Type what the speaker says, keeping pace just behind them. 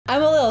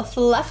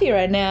fluffy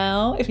right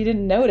now, if you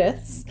didn't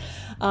notice.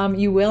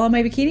 You will on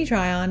my bikini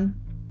try on,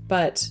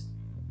 but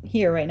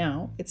here right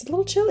now, it's a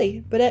little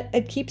chilly, but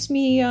it keeps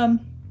me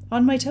on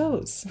my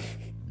toes.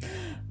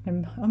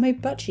 I'm on my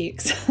butt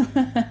cheeks.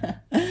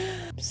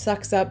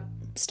 Sucks up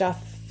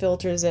stuff,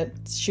 filters it,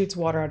 shoots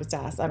water out its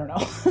ass. I don't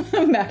know.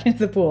 Back into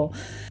the pool.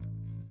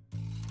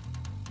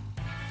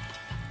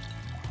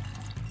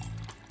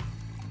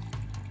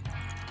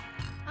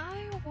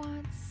 I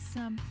want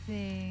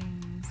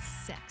something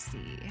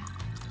sexy.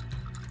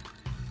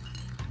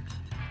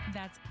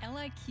 That's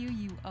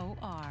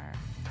Liquor.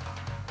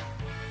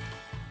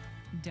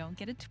 Don't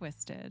get it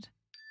twisted.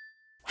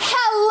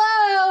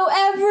 Hello,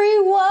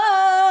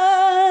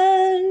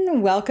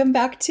 everyone! Welcome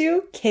back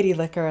to Kitty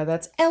Liquor.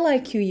 That's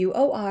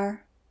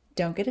Liquor.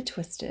 Don't get it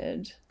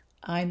twisted.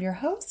 I'm your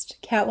host,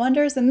 Cat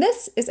Wonders, and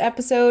this is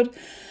episode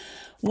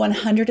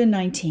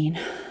 119.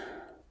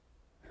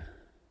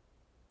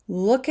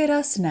 Look at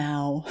us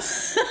now.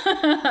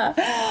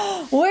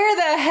 Where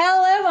the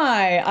hell am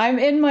I? I'm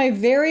in my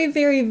very,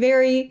 very,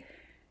 very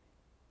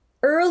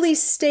early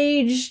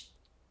stage,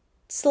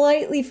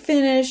 slightly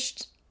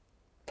finished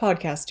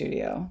podcast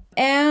studio.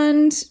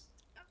 And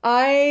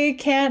I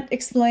can't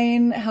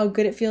explain how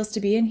good it feels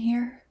to be in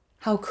here,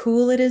 how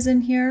cool it is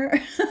in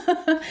here.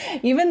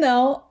 Even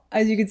though,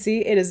 as you can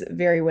see, it is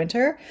very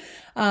winter.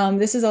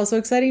 This is also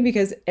exciting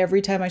because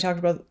every time I talk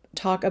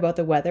about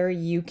the weather,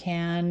 you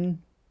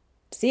can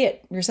see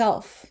it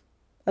yourself.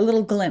 A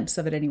little glimpse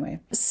of it anyway.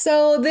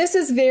 So this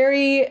is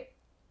very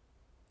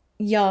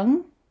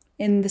young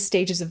in the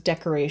stages of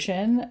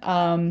decoration.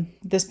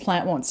 This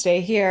plant won't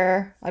stay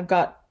here. I've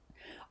got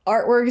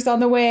artworks on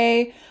the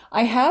way.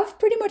 I have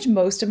pretty much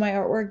most of my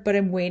artwork, but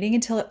I'm waiting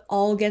until it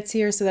all gets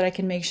here so that I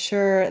can make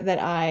sure that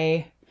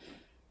I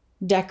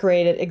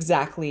decorate it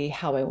exactly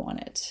how I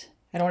want it.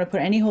 I don't want to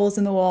put any holes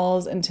in the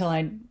walls until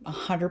I'm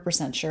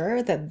 100%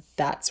 sure that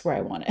that's where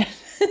I want it.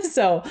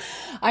 So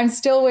I'm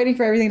still waiting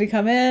for everything to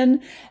come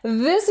in.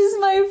 This is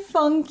my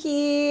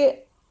funky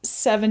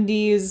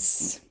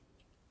 70s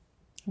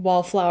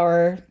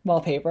wallflower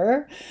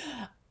wallpaper.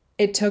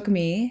 It took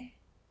me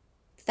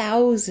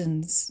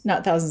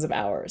not thousands of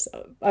hours.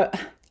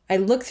 I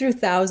looked through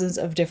thousands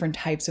of different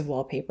types of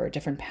wallpaper,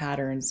 different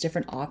patterns,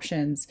 different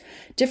options,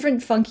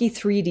 different funky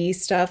 3D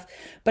stuff.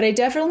 But I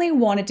definitely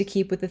wanted to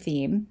keep with the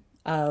theme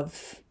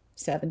of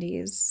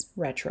 70s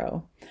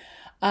retro.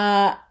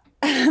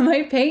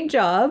 My paint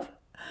job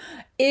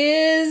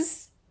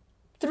is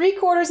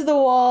 3/4 of the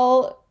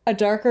wall, a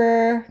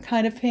darker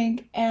kind of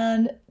pink,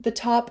 and the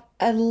top,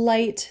 a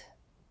light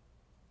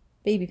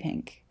baby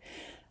pink.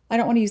 I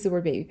don't want to use the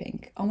word baby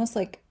pink, almost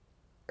like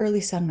early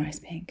sunrise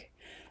pink.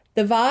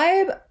 The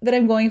vibe that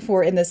I'm going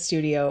for in this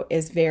studio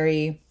is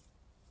very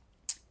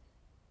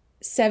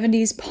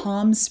 70s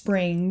Palm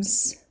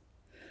Springs,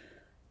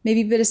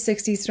 maybe a bit of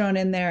 60s thrown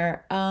in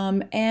there,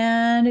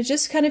 and it's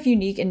just kind of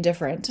unique and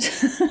different.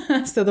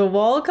 So the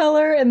wall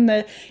color in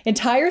the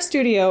entire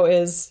studio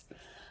is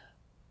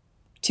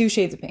 2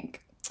 shades of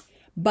pink,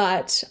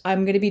 but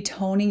I'm going to be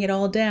toning it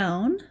all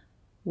down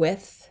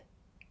with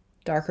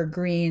darker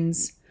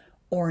greens,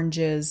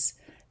 oranges.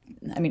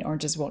 I mean,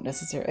 oranges won't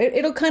necessarily,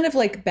 it'll kind of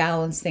like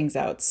balance things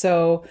out.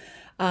 So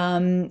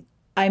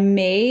I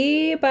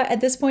may, but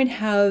at this point,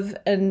 have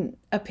a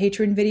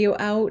Patreon video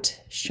out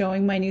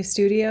showing my new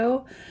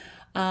studio.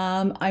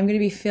 I'm going to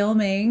be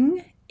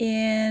filming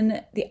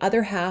in the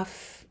other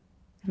half.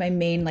 My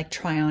main like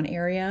try-on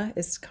area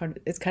is kind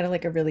of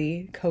like a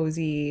really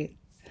cozy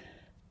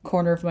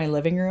corner of my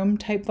living room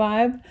type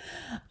vibe.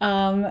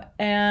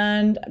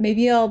 And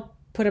maybe I'll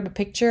put up a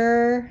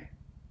picture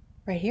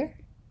right here.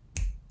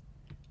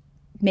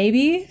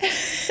 Maybe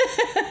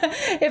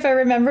if I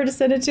remember to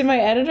send it to my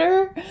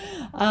editor.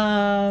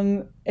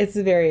 It's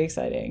very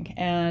exciting,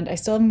 and I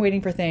still am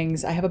waiting for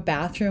things. I have a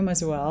bathroom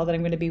as well that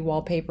I'm going to be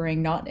wallpapering,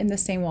 not in the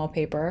same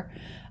wallpaper.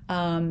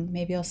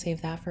 Maybe I'll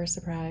save that for a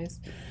surprise.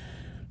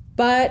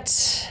 But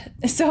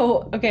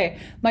so, okay,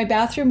 my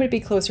bathroom would be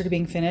closer to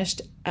being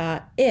finished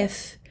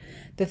if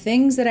the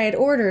things that I had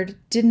ordered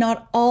did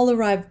not all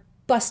arrive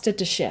busted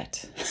to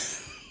shit.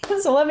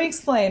 So let me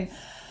explain.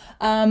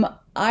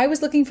 I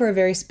was looking for a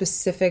very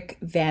specific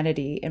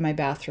vanity in my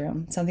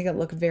bathroom, something that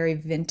looked very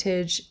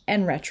vintage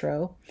and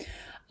retro.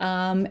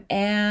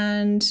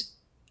 And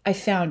I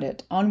found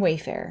it on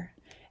Wayfair.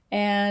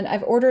 And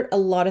I've ordered a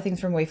lot of things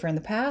from Wayfair in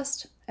the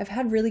past. I've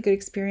had really good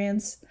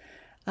experience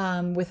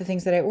with the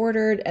things that I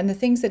ordered, and the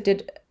things that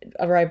did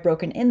arrive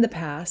broken in the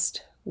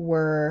past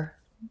were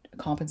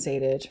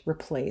compensated,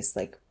 replaced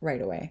like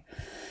right away.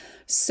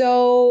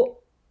 So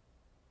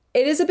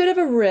it is a bit of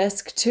a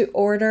risk to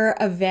order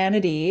a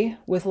vanity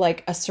with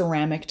like a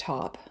ceramic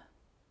top,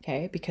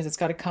 okay? Because it's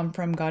got to come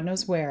from God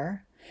knows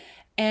where.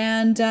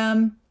 And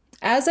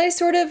as I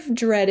sort of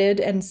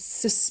dreaded and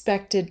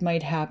suspected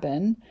might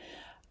happen,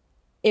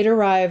 it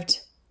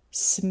arrived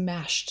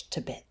smashed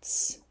to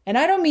bits. And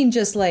I don't mean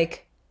just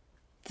like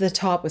the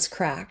top was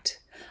cracked.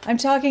 I'm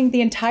talking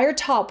the entire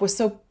top was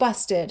so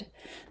busted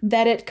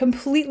that it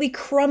completely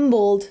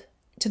crumbled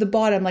to the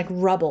bottom like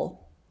rubble.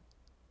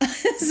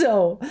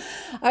 So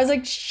I was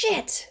like,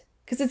 shit,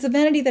 because it's a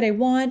vanity that I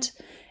want.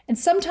 And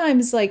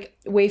sometimes like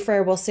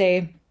Wayfair will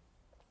say,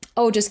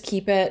 oh, just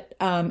keep it,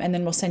 and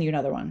then we'll send you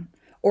another one,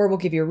 or we'll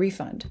give you a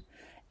refund.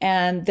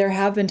 And there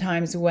have been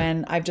times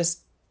when I've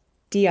just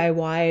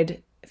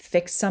DIY'd,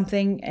 fixed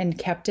something and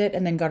kept it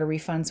and then got a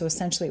refund. So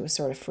essentially it was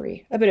sort of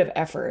free, a bit of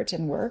effort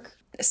and work.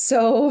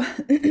 So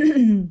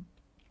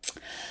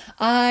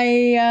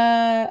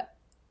I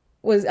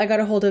got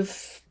a hold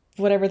of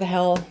whatever the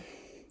hell,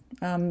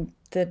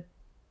 the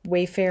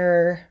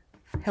Wayfair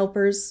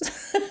helpers.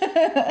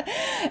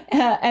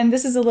 And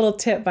this is a little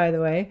tip, by the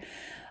way.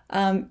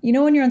 You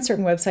know, when you're on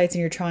certain websites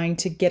and you're trying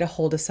to get a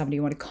hold of somebody,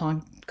 you want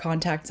to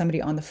contact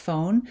somebody on the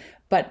phone,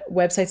 but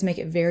websites make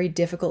it very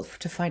difficult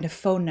to find a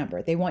phone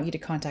number. They want you to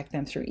contact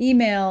them through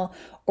email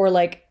or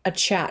like a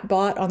chat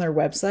bot on their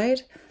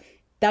website.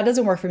 That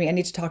doesn't work for me. I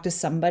need to talk to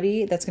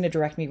somebody that's going to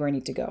direct me where I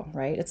need to go,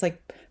 right? It's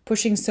like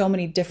pushing so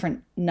many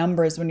different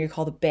numbers when you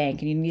call the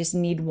bank and you just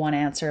need one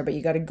answer, but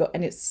you got to go,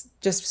 and it's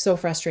just so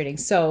frustrating.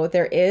 So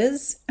there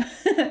is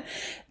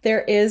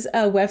there is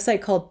a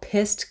website called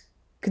Pissed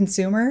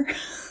Consumer.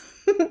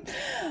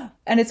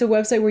 And it's a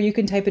website where you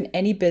can type in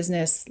any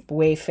business,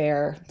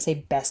 Wayfair, say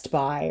Best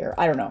Buy, or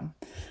I don't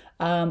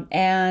know.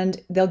 And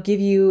they'll give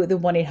you the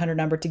 1-800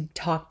 number to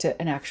talk to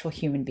an actual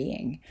human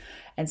being.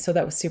 And so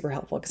that was super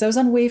helpful because I was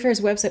on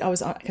Wayfair's website.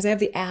 Because I have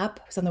the app,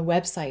 I was on the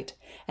website.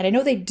 And I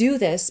know they do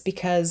this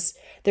because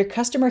their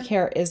customer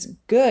care is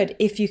good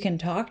if you can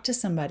talk to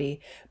somebody,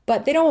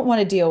 but they don't want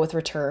to deal with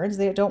returns.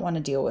 They don't want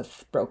to deal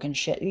with broken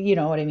shit. You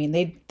know what I mean?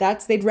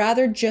 They'd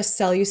rather just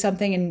sell you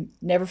something and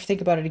never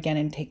think about it again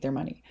and take their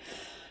money.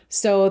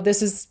 So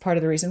this is part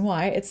of the reason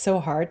why it's so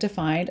hard to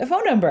find a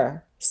phone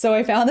number. So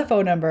I found the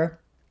phone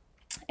number.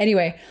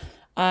 Anyway,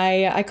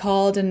 I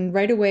called, and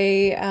right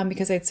away,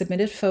 because I'd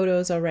submitted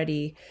photos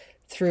already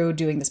through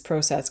doing this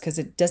process, because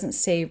it doesn't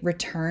say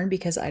return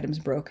because item's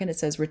broken. It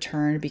says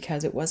return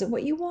because it wasn't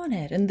what you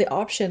wanted. And the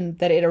option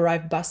that it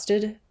arrived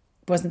busted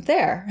wasn't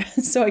there.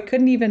 So I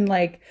couldn't even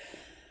like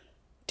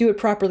do it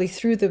properly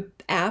through the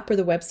app or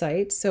the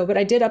website. So, but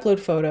I did upload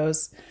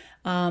photos,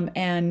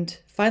 and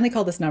finally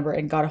called this number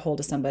and got a hold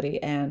of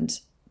somebody, and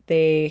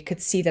they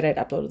could see that I'd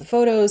uploaded the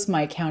photos.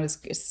 My account is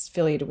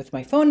affiliated with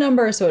my phone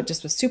number. So it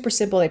just was super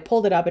simple. They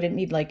pulled it up. I didn't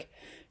need like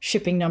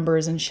shipping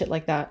numbers and shit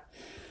like that.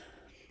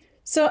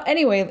 So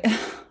anyway,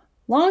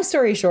 long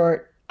story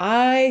short,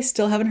 I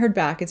still haven't heard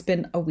back. It's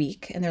been a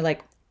week, and they're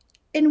like,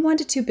 in 1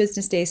 to 2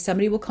 business days,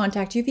 somebody will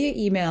contact you via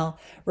email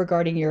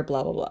regarding your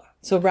blah, blah, blah.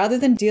 So rather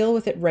than deal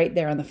with it right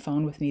there on the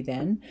phone with me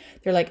then,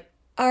 they're like,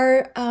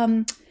 our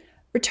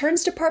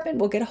returns department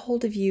will get a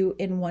hold of you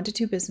in 1 to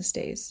 2 business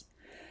days.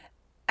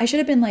 I should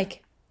have been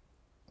like,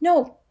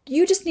 no,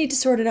 you just need to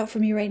sort it out for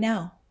me right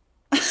now.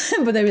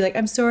 But they'd be like,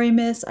 I'm sorry,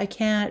 miss, I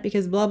can't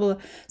because blah, blah.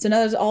 So now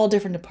there's all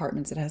different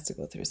departments it has to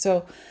go through.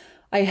 So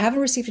I haven't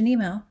received an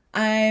email.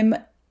 I'm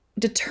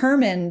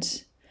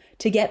determined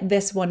to get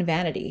this one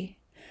vanity.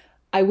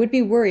 I would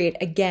be worried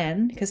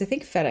again, because I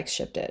think FedEx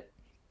shipped it.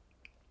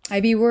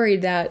 I'd be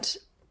worried that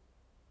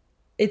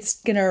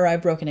it's going to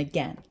arrive broken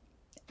again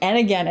and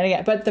again and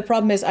again. But the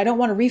problem is I don't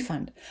want a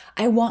refund.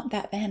 I want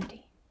that vanity.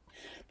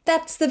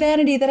 That's the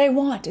vanity that I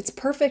want. It's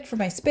perfect for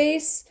my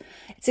space.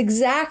 It's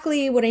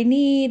exactly what I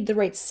need, the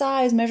right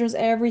size, measures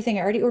everything.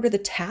 I already ordered the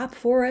tap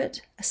for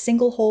it, a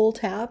single hole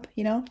tap,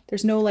 you know?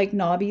 There's no like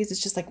knobbies,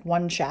 it's just like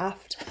one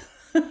shaft.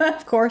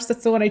 Of course,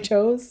 that's the one I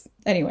chose.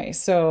 Anyway,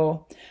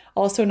 so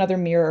also another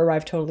mirror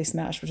arrived totally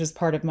smashed, which is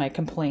part of my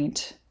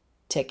complaint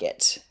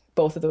ticket,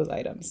 both of those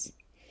items.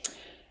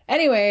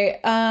 Anyway,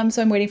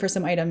 so I'm waiting for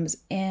some items,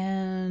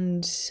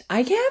 and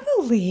I can't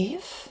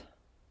believe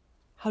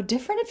how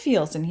different it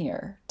feels in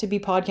here to be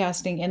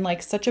podcasting in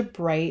like such a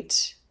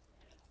bright,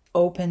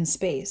 open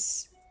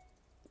space.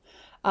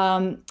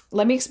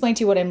 Let me explain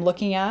to you what I'm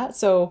looking at.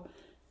 So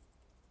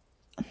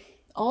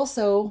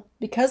also,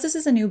 because this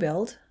is a new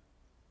build,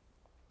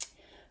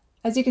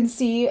 as you can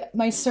see,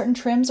 my certain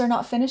trims are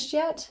not finished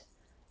yet.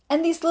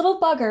 And these little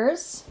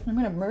buggers, I'm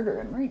going to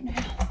murder him right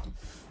now.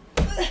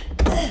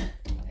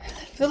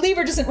 The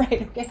lever isn't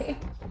right, okay?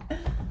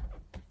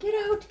 Get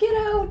out, get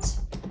out.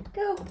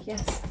 Go.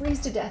 Yes,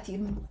 freeze to death,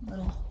 you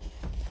little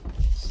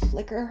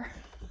flicker.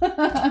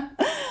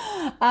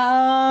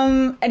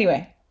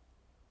 Anyway,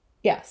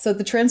 yeah, so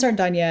the trims aren't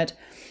done yet.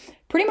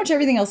 Pretty much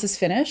everything else is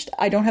finished.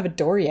 I don't have a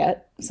door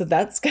yet, so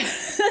that's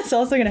that's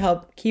also going to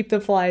help keep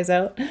the flies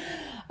out.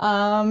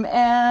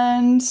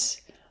 And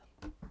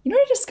you know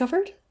what I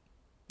discovered?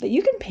 That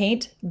you can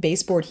paint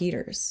baseboard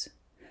heaters.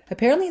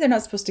 Apparently they're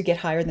not supposed to get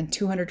higher than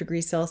 200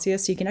 degrees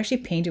Celsius, so you can actually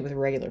paint it with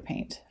regular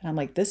paint. And I'm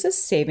like, this is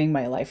saving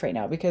my life right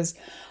now, because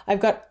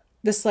I've got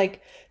this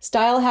like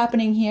style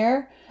happening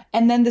here,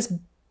 and then this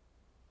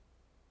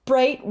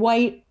bright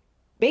white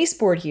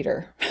baseboard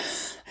heater.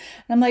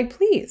 And I'm like,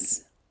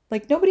 please,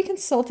 like nobody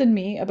consulted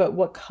me about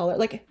what color,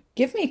 like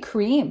give me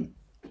cream.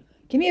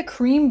 Give me a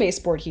cream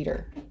baseboard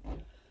heater.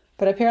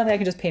 But apparently I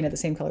can just paint it the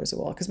same color as the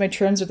wall, because my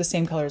trims are the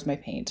same color as my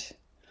paint.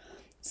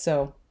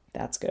 So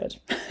That's good.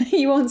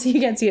 You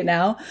can't see it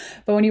now,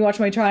 but when you watch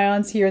my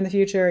try-ons here in the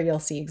future, you'll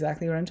see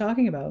exactly what I'm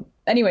talking about.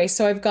 Anyway,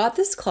 so I've got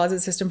this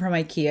closet system from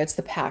IKEA. It's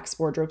the Pax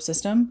wardrobe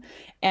system,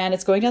 and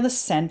it's going down the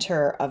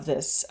center of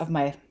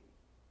my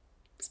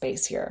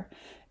space here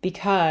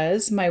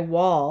because my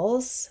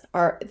walls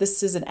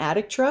this is an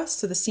attic truss,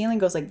 so the ceiling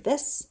goes like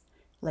this,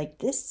 and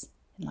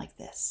like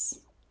this.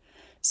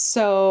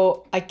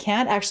 So I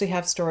can't actually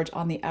have storage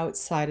on the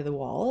outside of the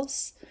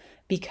walls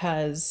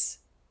because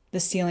the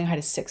ceiling height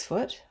is 6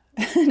 foot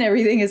and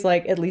everything is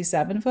like at least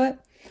 7 foot.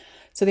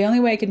 So the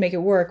only way I could make it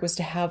work was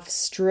to have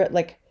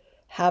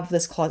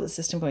this closet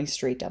system going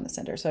straight down the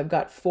center. So I've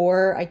got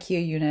 4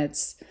 IKEA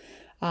units.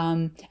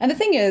 And the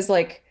thing is,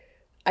 like,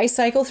 I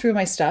cycle through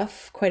my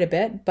stuff quite a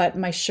bit, but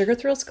my Sugar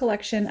Thrills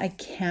collection, I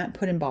can't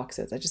put in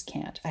boxes. I just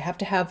can't. I have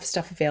to have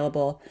stuff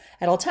available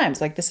at all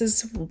times. Like, this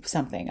is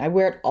something. I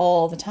wear it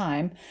all the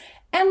time.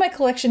 And my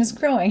collection is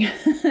growing.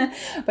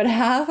 But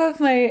half of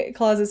my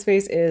closet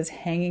space is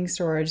hanging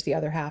storage. The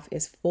other half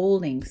is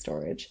folding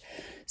storage.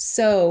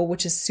 So,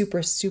 which is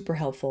super, super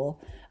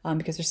helpful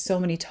because there's so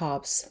many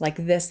tops like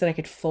this that I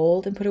could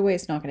fold and put away.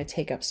 It's not going to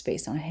take up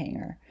space on a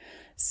hanger.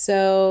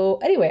 So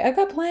anyway, I've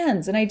got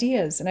plans and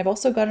ideas, and I've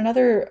also got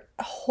another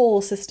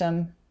whole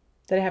system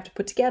that I have to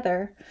put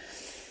together.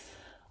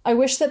 I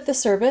wish that the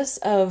service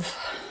of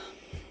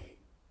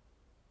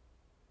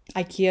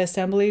IKEA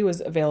assembly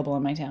was available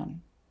in my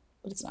town,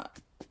 but it's not.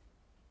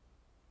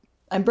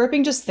 I'm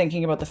burping just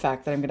thinking about the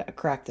fact that I'm going to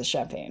crack this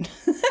champagne.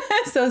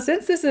 So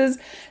since this is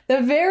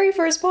the very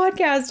first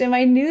podcast in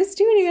my new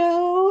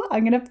studio,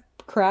 I'm going to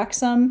crack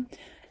some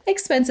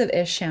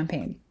expensive-ish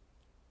champagne.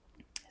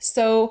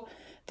 So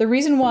the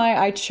reason why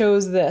I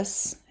chose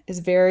this is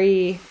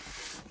very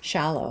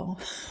shallow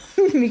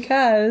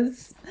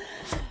because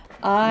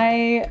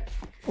I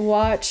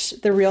watch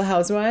The Real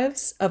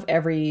Housewives of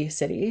every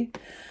city.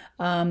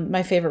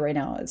 My favorite right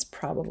now is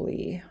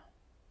probably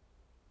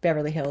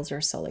Beverly Hills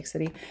or Salt Lake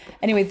City.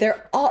 Anyway,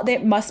 they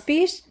must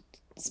be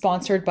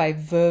sponsored by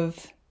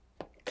Veuve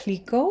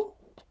Clicquot.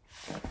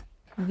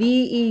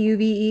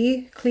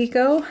 Veuve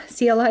Clicquot,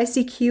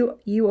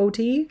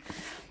 Clicquot.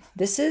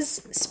 This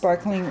is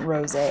sparkling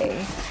rosé.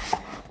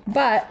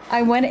 But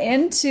I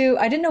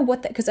didn't know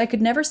what because I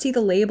could never see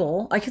the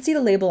label. I could see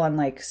the label on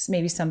like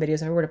maybe some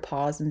videos if I were to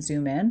pause and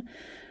zoom in.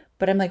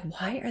 But I'm like,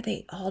 why are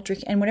they all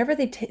drinking? And whenever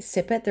they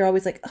sip it, they're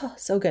always like, oh,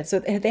 so good. So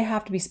they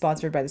have to be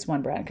sponsored by this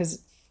one brand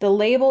because the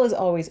label is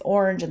always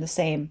orange and the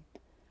same.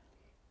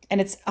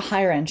 And it's a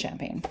higher end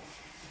champagne.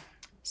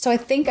 So I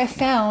think I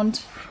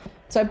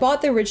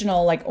bought the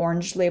original like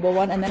orange label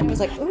one. And then I was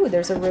like, ooh,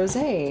 there's a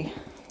rosé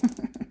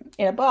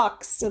in a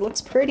box. It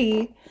looks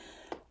pretty.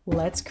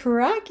 Let's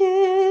crack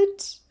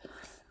it.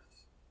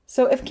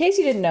 So in case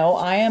you didn't know,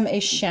 I am a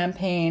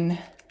champagne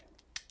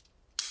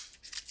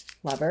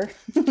lover.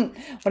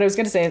 What I was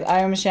going to say is I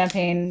am a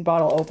champagne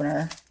bottle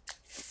opener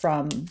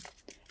from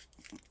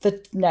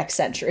the next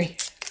century.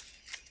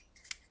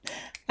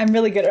 I'm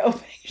really good at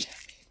opening champagne.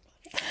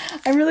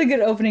 I'm really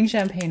good at opening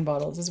champagne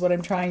bottles is what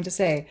I'm trying to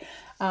say.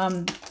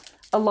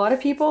 A lot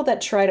of people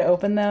that try to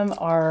open them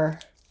are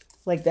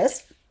like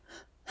this.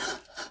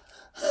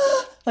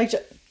 Like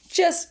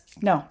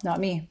no, not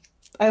me.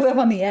 I live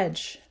on the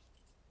edge.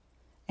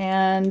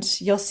 And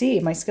you'll see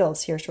my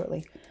skills here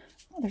shortly.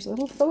 Oh, there's a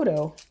little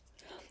photo.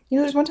 You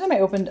know, there's one time I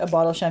opened a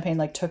bottle of champagne,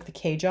 like took the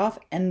cage off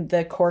and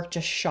the cork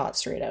just shot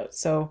straight out.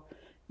 So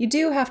you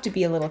do have to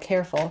be a little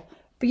careful,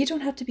 but you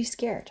don't have to be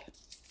scared.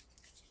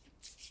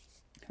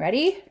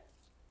 Ready?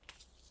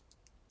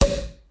 Woo!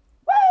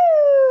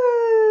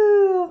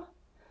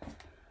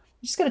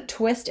 You just gotta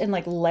twist and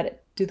like let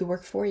it do the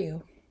work for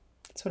you.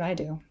 That's what I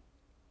do.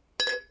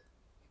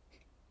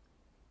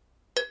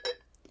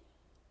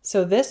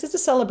 So this is a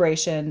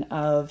celebration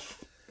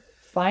of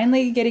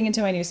finally getting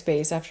into my new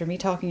space after me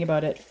talking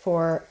about it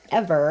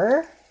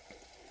forever.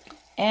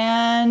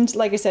 And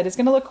like I said, it's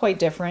going to look quite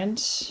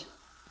different.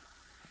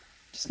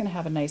 Just going to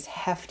have a nice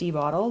hefty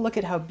bottle. Look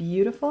at how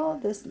beautiful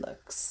this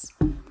looks.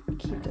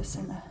 Keep this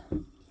in the...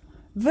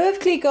 Veuve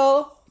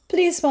Clicquot,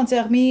 please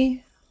sponsor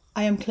me.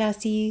 I am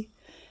classy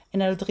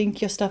and I'll drink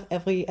your stuff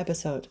every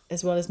episode,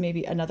 as well as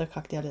maybe another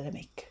cocktail that I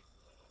make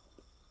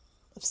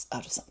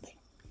out of something.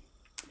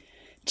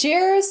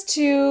 Cheers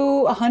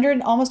to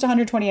almost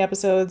 120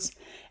 episodes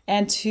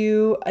and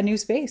to a new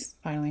space,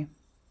 finally.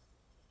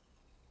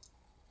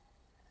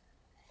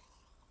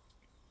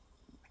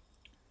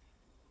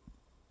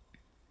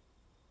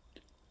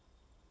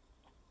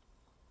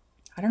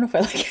 I don't know if I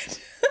like it.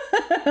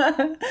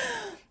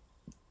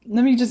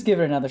 Let me just give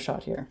it another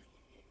shot here.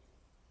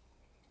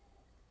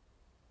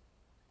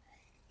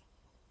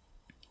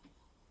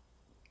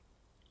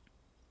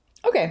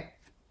 Okay.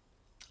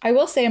 I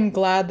will say I'm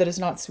glad that it's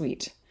not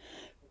sweet.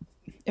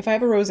 If I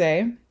have a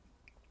rosé,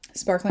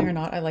 sparkling or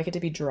not, I like it to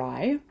be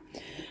dry.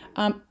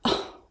 And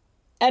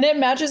it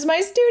matches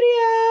my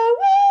studio.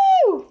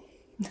 Woo!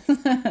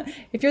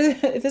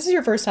 If this is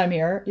your first time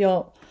here,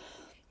 you'll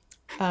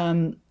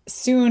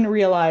soon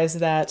realize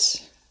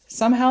that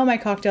somehow my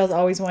cocktails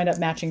always wind up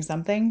matching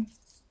something.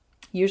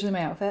 Usually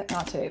my outfit.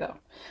 Not today, though.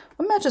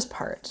 a matches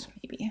part,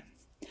 maybe.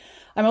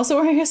 I'm also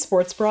wearing a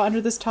sports bra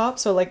under this top,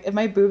 so like if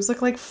my boobs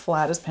look like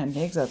flat as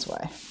pancakes, that's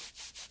why.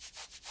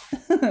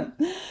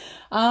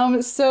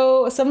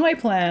 So some of my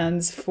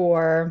plans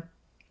for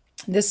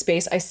this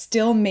space, I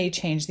still may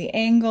change the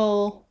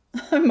angle.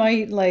 I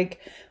might like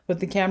put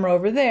the camera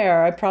over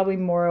there. I probably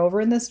more over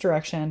in this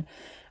direction.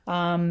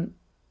 I'm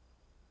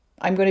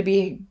going to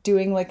be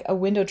doing like a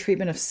window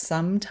treatment of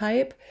some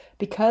type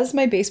because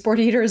my baseboard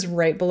heater is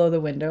right below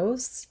the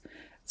windows.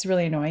 It's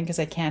really annoying because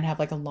I can't have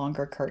like a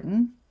longer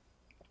curtain.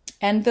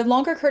 And the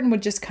longer curtain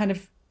would just kind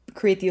of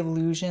create the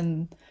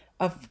illusion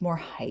of more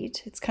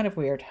height. It's kind of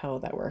weird how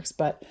that works.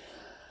 But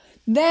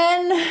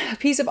then a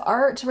piece of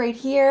art right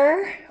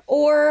here,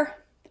 or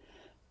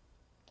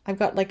I've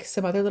got like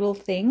some other little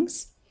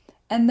things.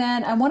 And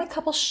then I want a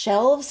couple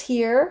shelves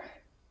here,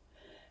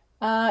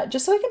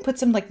 just so I can put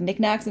some like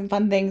knickknacks and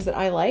fun things that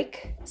I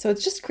like. So it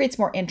just creates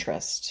more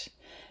interest.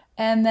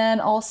 And then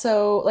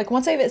also, like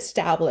once I've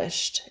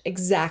established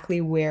exactly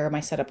where my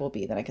setup will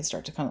be, then I can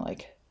start to kind of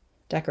like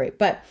decorate.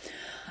 But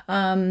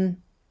what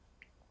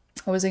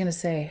was I going to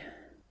say?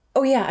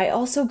 Oh yeah, I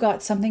also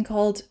got something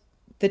called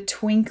the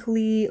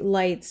Twinkly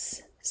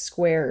Lights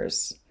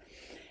Squares.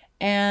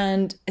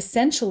 And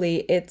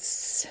essentially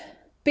it's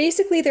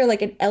basically they're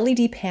like an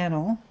LED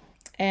panel,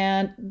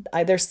 and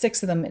there's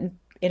 6 of them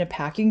in a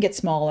pack. You can get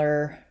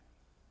smaller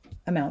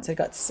amounts. I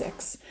got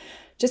 6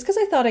 just because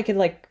I thought I could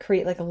like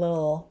create like a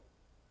little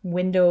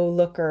window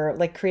look or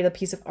like create a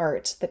piece of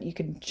art that you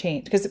can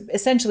change, because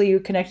essentially you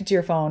connect it to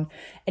your phone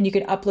and you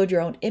can upload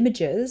your own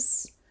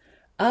images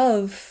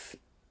of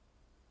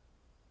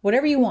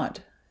whatever you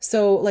want.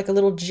 So like a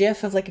little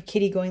GIF of like a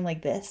kitty going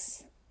like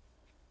this.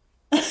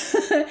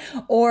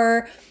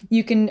 Or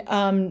you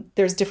can,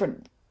 there's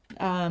different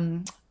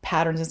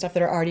patterns and stuff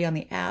that are already on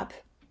the app.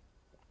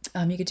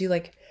 You could do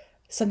like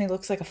something that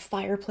looks like a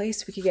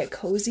fireplace. We could get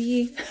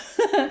cozy.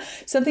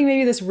 Something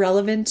maybe that's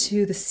relevant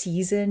to the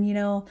season, you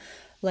know,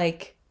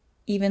 like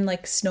even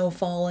like snow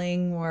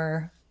falling,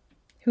 or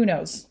who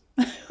knows?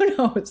 Who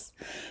knows?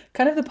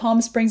 Kind of the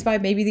Palm Springs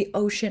vibe, maybe the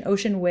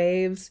ocean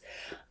waves.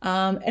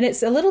 And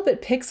it's a little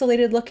bit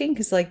pixelated looking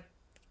because like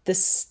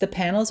the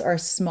panels are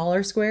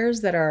smaller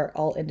squares that are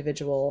all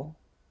individual.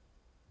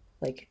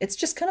 Like it's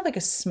just kind of like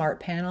a smart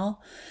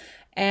panel.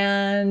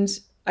 And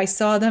I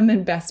saw them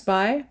in Best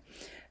Buy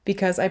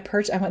because I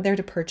went there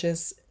to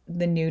purchase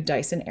the new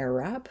Dyson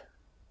Airwrap.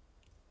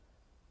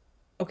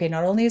 Okay,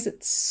 not only is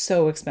it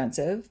so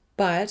expensive,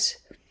 but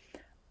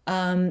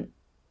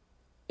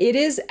it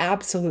is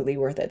absolutely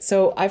worth it.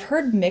 So I've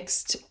heard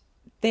mixed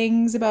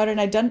things about it,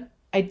 and I'd done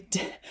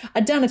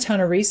a ton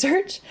of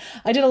research.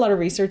 I did a lot of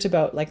research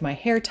about like my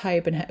hair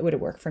type and would it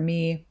work for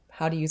me,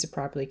 how to use it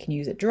properly, can you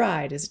use it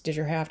dry, did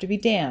your hair have to be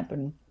damp,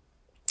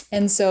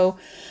 and so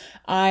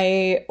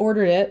I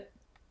ordered it.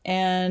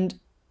 And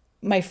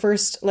the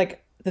first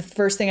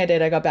thing I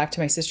did, I got back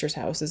to my sister's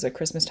house, is at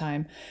Christmas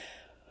time.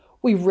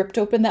 We ripped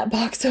open that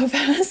box so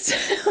fast,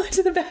 went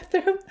to the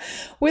bathroom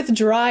with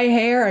dry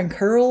hair and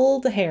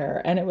curled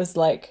hair. And it was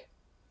like,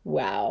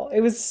 wow,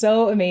 it was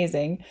so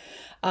amazing.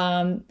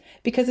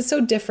 Because it's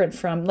so different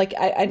from like,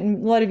 a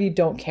lot of you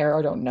don't care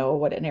or don't know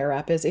what an air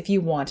wrap is. If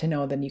you want to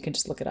know, then you can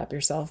just look it up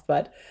yourself.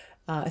 But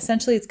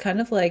essentially it's kind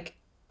of like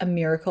a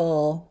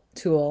miracle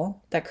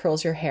tool that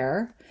curls your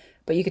hair,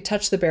 but you could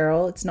touch the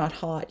barrel. It's not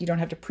hot. You don't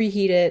have to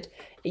preheat it.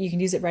 You can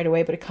use it right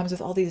away, but it comes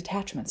with all these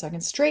attachments. So I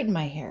can straighten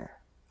my hair.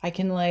 I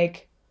can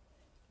like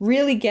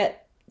really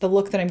get the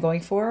look that I'm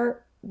going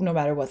for, no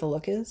matter what the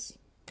look is,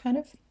 kind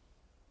of.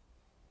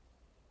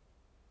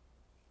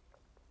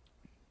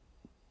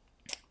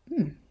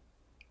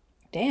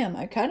 Damn,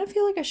 I kind of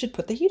feel like I should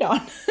put the heat on.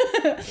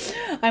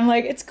 I'm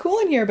like, it's cool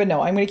in here, but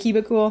no, I'm going to keep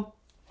it cool.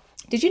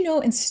 Did you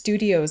know in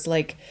studios,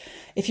 like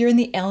if you're in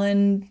the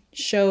Ellen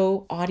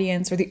show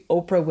audience or the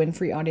Oprah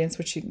Winfrey audience,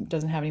 which she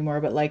doesn't have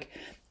anymore, but like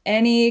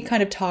any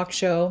kind of talk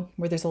show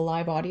where there's a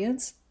live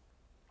audience,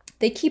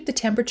 they keep the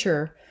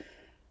temperature.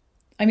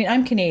 I mean,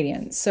 I'm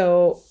Canadian,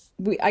 so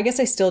I guess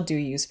I still do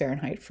use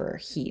Fahrenheit for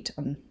heat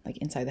on like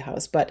inside the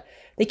house, but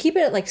they keep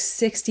it at like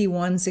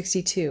 61,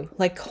 62,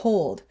 like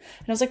cold.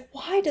 And I was like,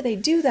 why do they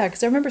do that?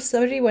 Because I remember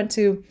somebody went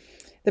to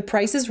The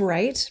Price is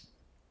Right,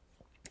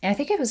 and I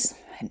think it was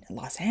in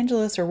Los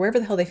Angeles or wherever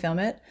the hell they film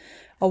it,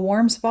 a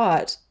warm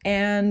spot,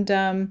 and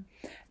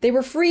they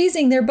were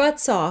freezing their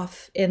butts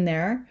off in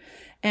there.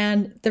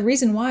 And the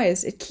reason why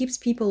is it keeps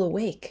people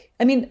awake.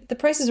 I mean, The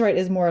Price is Right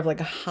is more of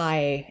like a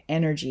high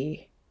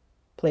energy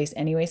place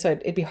anyway, so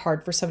it'd be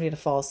hard for somebody to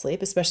fall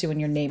asleep, especially when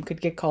your name could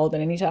get called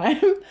at any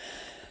time.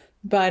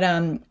 But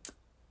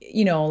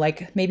you know,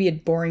 like maybe a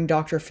boring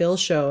Dr. Phil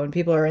show and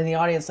people are in the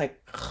audience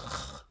like,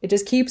 it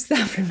just keeps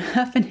that from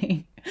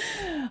happening.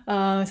 So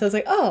I was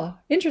like, oh,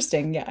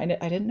 interesting. Yeah,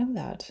 I didn't know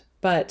that.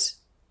 But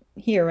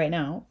here right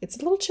now, it's a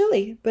little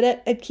chilly,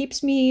 but it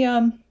keeps me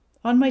on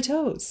my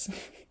toes.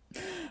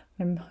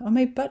 I'm on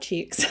my butt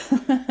cheeks.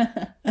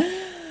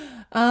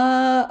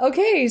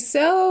 Okay,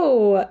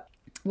 so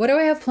what do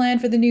I have planned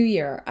for the new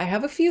year? I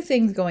have a few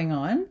things going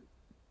on,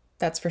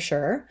 that's for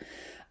sure.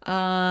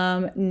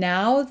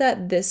 Now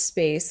that this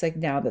space, like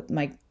now that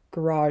my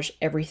garage,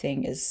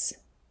 everything is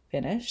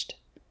finished,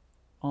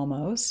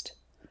 almost,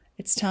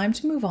 it's time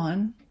to move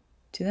on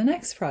to the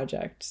next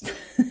project,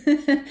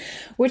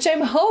 which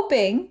I'm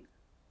hoping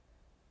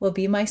will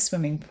be my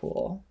swimming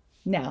pool.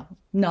 Now,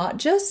 not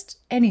just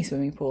any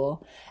swimming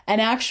pool, an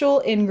actual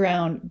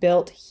in-ground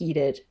built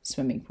heated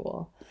swimming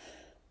pool.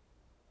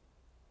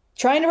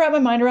 Trying to wrap my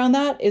mind around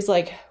that is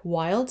like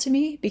wild to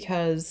me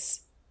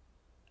because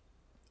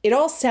it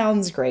all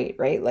sounds great,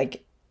 right?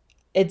 Like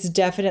it's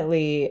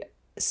definitely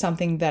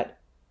something that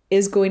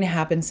is going to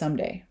happen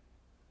someday.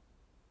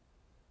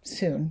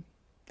 Soon.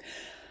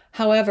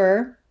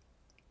 However,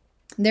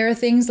 there are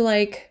things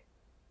like,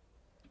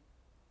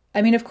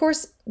 I mean, of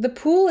course, the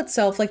pool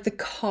itself, like the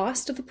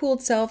cost of the pool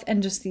itself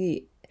and just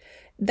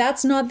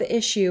that's not the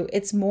issue.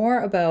 It's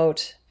more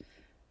about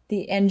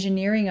the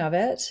engineering of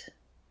it.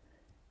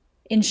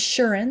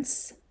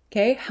 Insurance,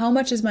 okay? How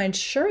much is my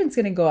insurance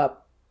going to go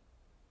up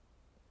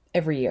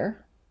every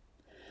year?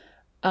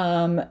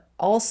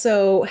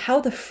 Also,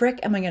 how the frick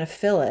am I going to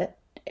fill it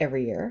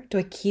every year? Do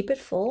I keep it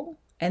full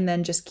and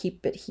then just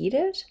keep it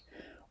heated?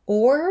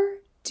 Or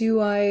do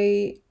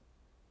I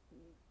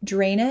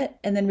drain it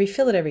and then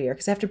refill it every year?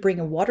 Because I have to bring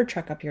a water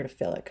truck up here to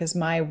fill it because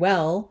my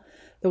well,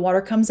 the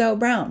water comes out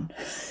brown.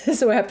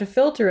 So I have to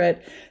filter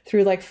it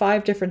through like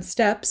 5 different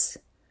steps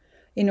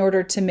in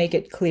order to make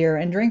it clear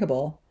and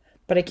drinkable.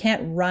 But I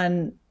can't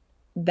run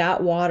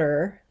that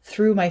water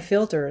through my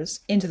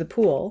filters into the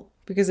pool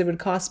because it would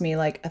cost me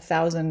like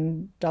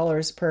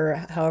 $1,000 per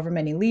however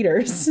many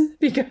liters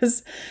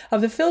because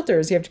of the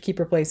filters you have to keep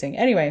replacing.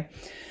 Anyway,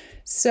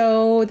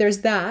 so there's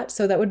that.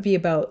 So that would be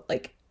about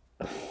like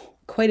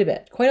quite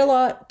a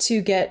lot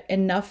to get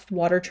enough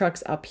water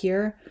trucks up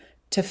here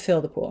to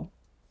fill the pool.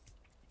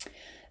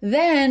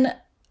 Then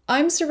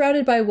I'm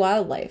surrounded by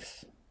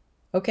wildlife.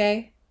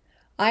 Okay.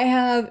 I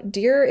have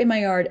deer in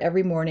my yard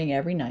every morning,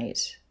 every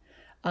night.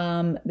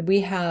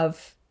 We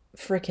have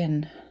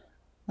freaking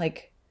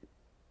like,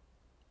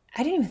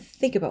 I didn't even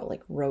think about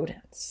like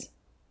rodents,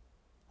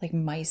 like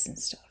mice and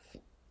stuff.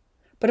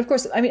 But of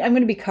course, I mean, I'm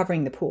going to be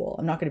covering the pool.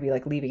 I'm not going to be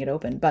like leaving it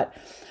open, but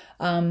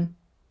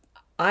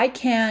I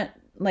can't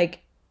like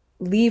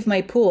leave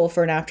my pool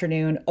for an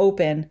afternoon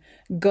open,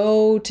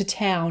 go to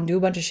town, do a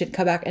bunch of shit,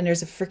 come back, and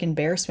there's a freaking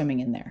bear swimming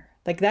in there.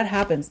 Like that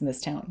happens in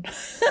this town.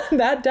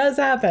 That does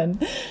happen.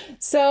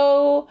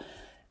 So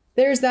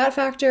there's that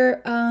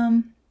factor.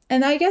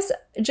 And I guess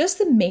just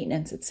the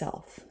maintenance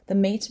itself, the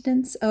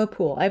maintenance of a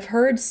pool. I've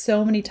heard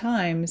so many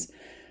times.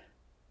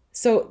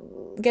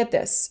 So get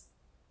this.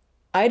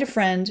 I had a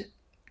friend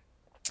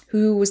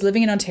who was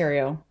living in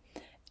Ontario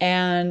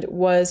and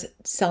was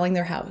selling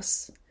their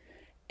house.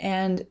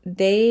 And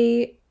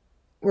they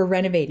were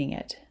renovating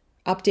it,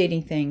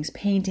 updating things,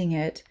 painting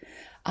it.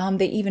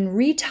 They even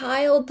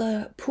retiled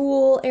the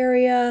pool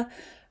area,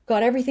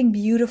 got everything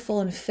beautiful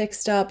and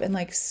fixed up and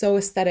like so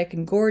aesthetic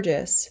and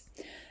gorgeous.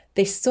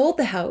 They sold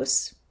the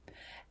house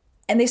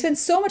and they spent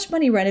so much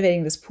money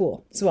renovating this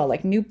pool as well,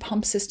 like new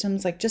pump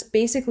systems, like just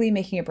basically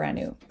making it brand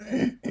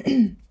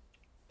new.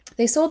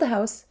 They sold the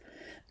house,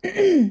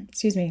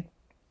 excuse me.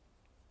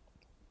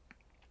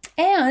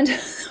 And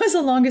it was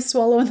the longest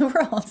swallow in the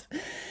world.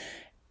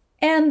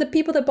 And the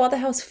people that bought the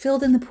house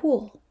filled in the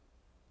pool.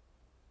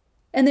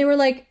 And they were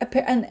like,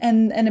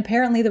 and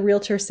apparently the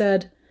realtor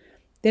said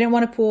they didn't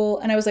want a pool.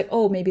 And I was like,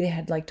 oh, maybe they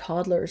had like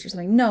toddlers or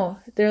something. No,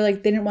 they're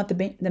like, they didn't want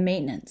the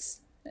maintenance.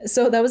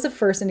 So that was the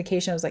first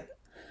indication. I was like,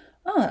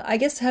 oh, I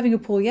guess having a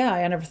pool. Yeah,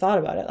 I never thought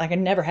about it. Like I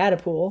never had a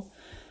pool.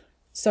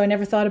 So I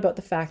never thought about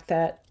the fact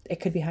that it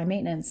could be high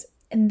maintenance.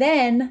 And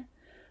then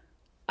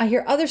I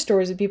hear other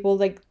stories of people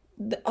like,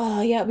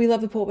 oh yeah, we love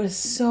the pool, but it's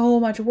so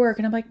much work.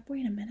 And I'm like,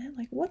 wait a minute,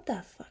 like what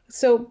the fuck?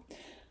 So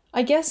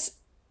I guess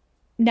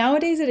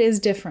nowadays it is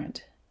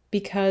different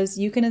because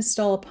you can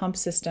install a pump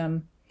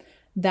system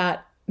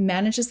that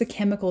manages the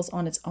chemicals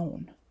on its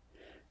own.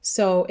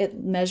 So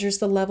it measures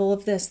the level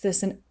of this,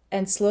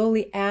 and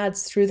slowly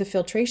adds through the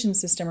filtration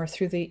system or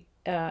through the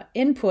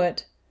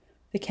input,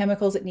 the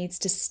chemicals it needs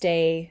to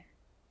stay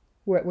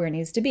where it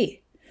needs to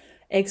be.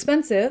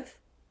 Expensive,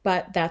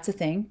 but that's a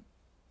thing.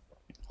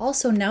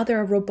 Also, now there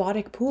are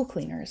robotic pool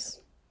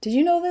cleaners. Did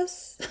you know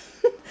this?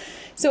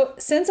 So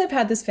since I've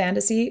had this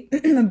fantasy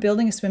of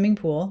building a swimming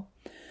pool,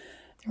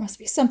 there must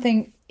be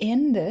something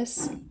in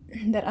this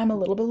that I'm a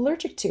little bit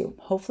allergic to.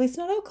 Hopefully it's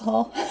not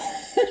alcohol.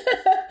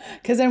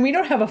 Because then we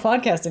don't have a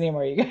podcast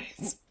anymore, you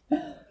guys.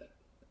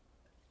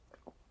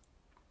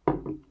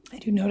 I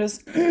do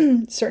notice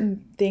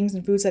certain things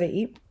and foods that I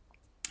eat,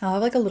 I'll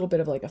have like a little bit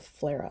of like a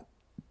flare up.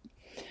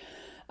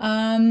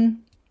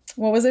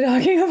 What was I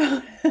talking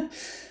about?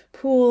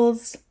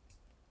 Pools.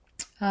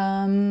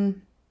 Oh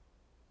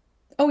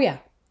yeah.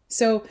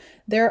 So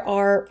there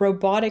are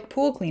robotic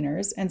pool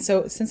cleaners. And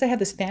so since I had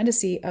this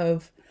fantasy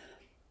of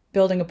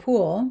building a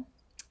pool,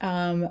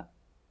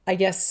 I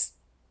guess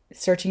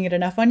searching it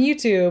enough on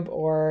YouTube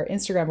or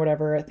Instagram,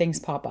 whatever, things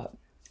pop up.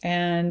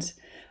 And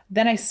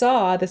then I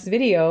saw this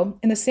video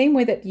in the same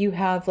way that you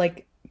have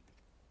like,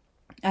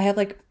 I have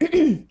like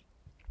an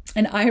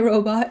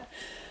iRobot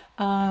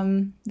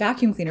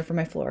vacuum cleaner for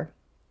my floor,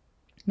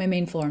 my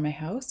main floor in my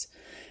house.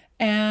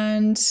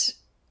 And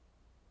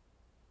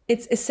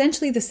it's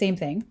essentially the same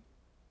thing.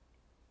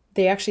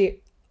 They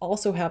actually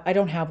also have, I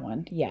don't have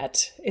one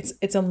yet.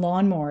 It's a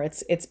lawnmower.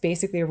 It's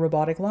basically a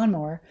robotic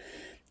lawnmower.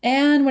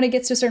 And when it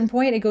gets to a certain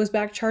point, it goes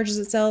back, charges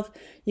itself.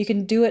 You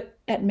can do it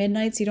at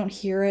midnight so you don't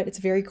hear it. It's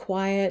very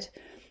quiet.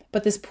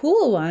 But this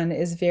pool one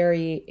is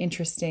very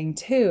interesting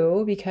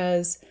too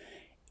because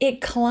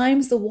it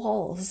climbs the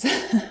walls.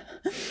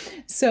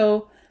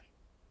 So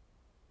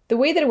the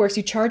way that it works,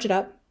 you charge it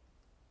up,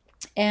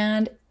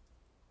 and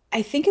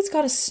I think it's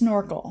got a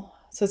snorkel.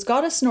 So it's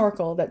got a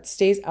snorkel that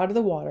stays out of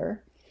the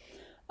water.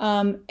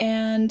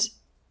 And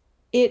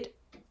it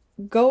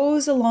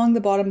goes along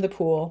the bottom of the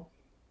pool,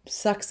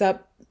 sucks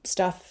up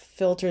stuff,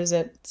 filters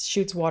it,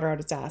 shoots water out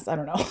its ass. I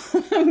don't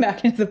know,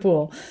 back into the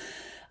pool.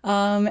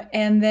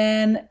 And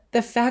then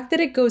the fact that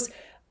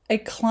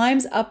it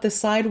climbs up the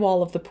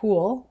sidewall of the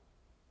pool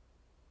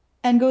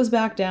and goes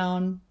back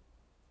down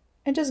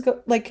and just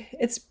go, like,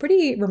 it's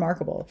pretty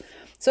remarkable.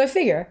 So I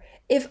figure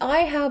if I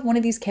have one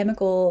of these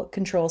chemical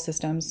control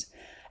systems,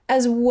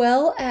 as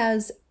well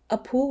as a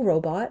pool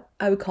robot,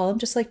 I would call him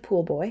just like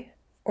Pool Boy,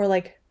 or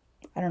like,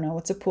 I don't know,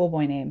 what's a pool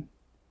boy name?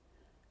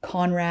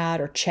 Conrad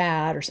or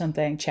Chad or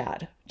something.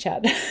 Chad.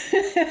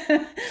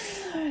 It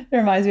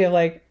reminds me of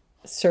like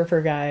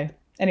surfer guy.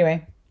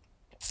 Anyway,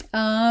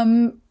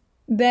 then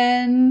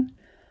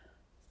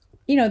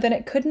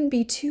it couldn't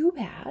be too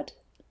bad,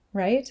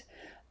 right?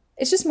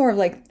 It's just more of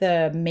like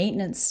the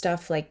maintenance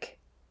stuff, like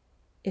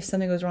if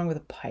something goes wrong with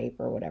a pipe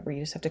or whatever,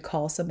 you just have to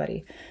call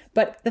somebody.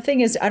 But the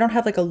thing is, I don't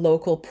have like a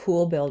local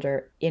pool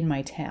builder in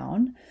my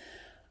town.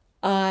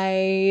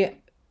 I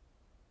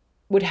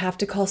would have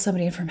to call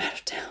somebody in from out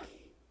of town,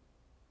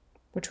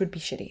 which would be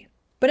shitty.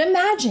 But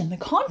imagine the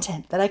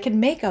content that I could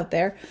make out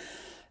there.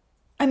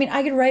 I mean,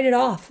 I could write it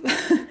off.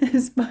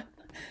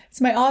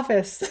 It's my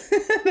office.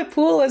 The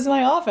pool is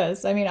my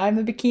office. I mean, I'm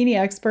the bikini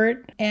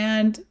expert,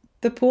 and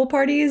the pool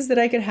parties that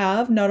I could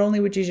have, not only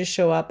would you just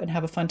show up and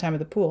have a fun time at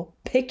the pool,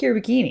 pick your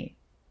bikini.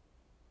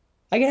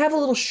 I could have a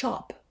little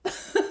shop.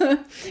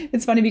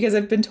 It's funny because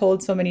I've been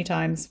told so many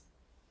times,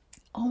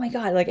 oh my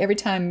God, like every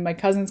time my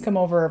cousins come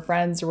over or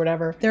friends or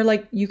whatever, they're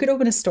like, you could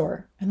open a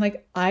store. I'm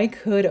like, I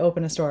could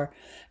open a store.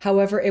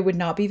 However, it would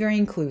not be very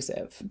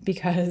inclusive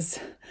because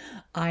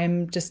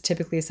I'm just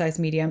typically a size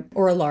medium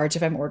or a large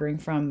if I'm ordering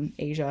from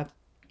Asia.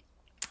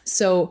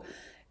 So,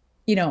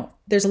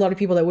 there's a lot of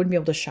people that wouldn't be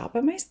able to shop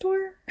at my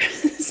store.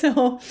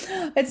 So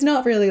it's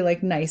not really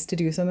like nice to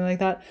do something like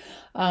that.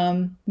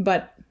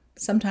 But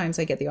sometimes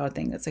I get the odd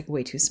thing that's like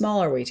way too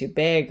small or way too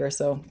big or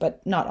so,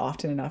 but not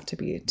often enough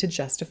to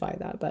justify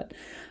that. But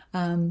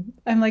I'm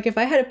like, if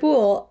I had a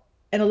pool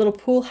and a little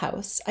pool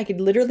house, I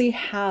could literally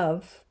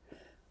have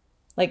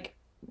like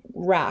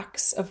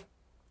racks of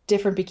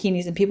different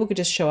bikinis and people could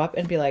just show up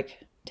and be like,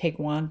 take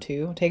one,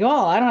 two, take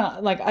all. I don't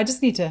know. Like, I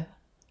just need to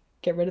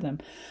get rid of them.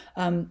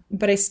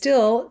 But I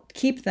still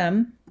keep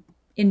them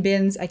in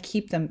bins. I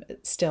keep them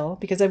still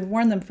because I've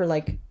worn them for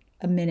like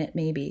a minute,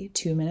 maybe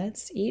 2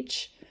 minutes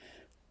each.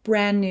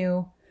 Brand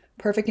new,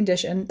 perfect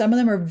condition. Some of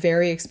them are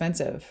very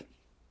expensive,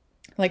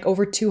 like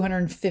over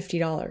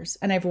 $250.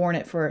 And I've worn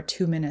it for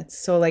 2 minutes.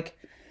 So like,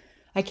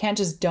 I can't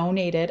just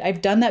donate it.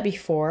 I've done that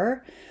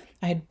before.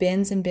 I had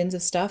bins and bins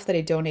of stuff that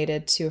I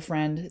donated to a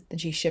friend and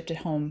she shipped it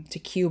home to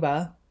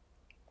Cuba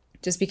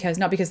just because,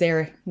 not because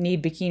they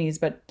need bikinis,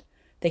 but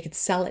they could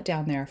sell it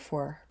down there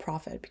for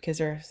profit because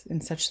they're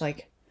in such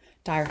like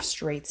dire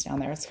straits down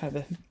there. It's kind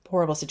of a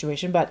horrible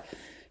situation. But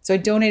so I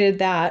donated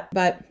that,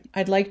 but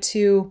I'd like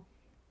to,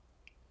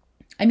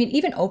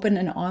 even open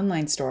an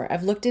online store.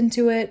 I've looked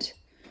into it.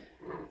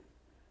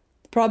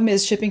 The problem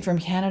is shipping from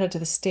Canada to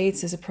the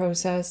States is a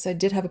process. I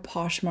did have a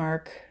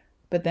Poshmark,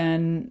 but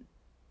then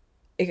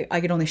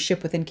I could only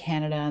ship within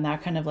Canada and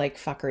that kind of like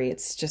fuckery.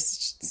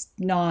 It's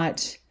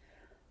not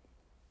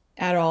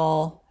at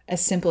all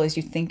as simple as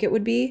you think it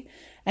would be.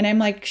 And I'm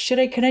like,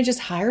 can I just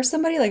hire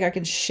somebody? Like I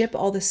can ship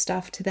all this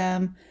stuff to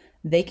them.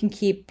 They can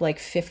keep like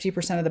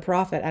 50% of the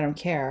profit. I don't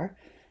care.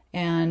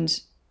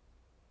 And,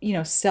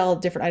 sell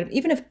different items.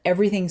 Even if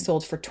everything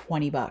sold for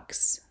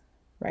 $20,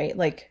 right?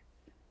 Like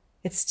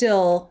it's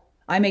still,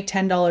 I make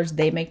 $10,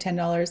 they make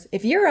 $10.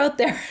 If you're out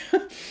there,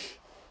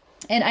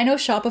 and I know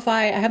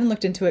Shopify, I haven't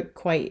looked into it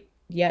quite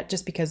yet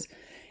just because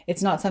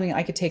it's not something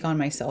I could take on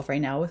myself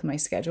right now with my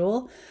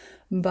schedule.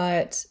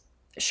 But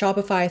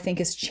Shopify, I think,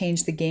 has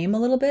changed the game a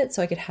little bit.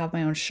 So I could have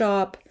my own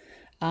shop.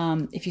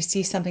 If you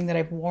see something that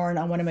I've worn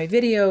on one of my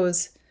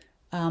videos,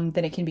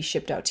 then it can be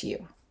shipped out to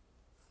you.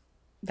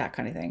 That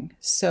kind of thing.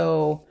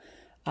 So,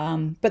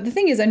 but the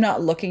thing is, I'm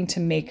not looking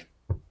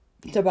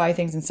to buy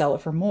things and sell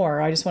it for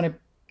more. I just want to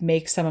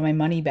make some of my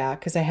money back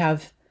because I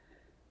have,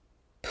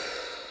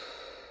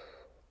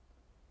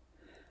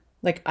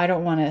 like, I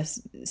don't want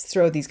to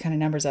throw these kind of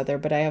numbers out there,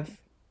 but I have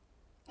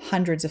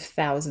hundreds of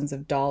thousands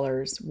of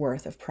dollars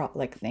worth of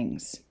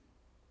things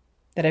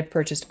that I've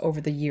purchased over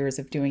the years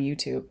of doing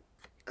YouTube.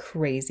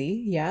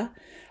 Crazy. Yeah.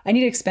 I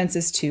need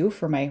expenses too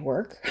for my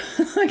work.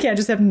 I can't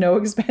just have no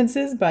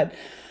expenses, but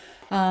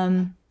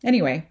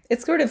Anyway,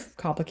 it's sort of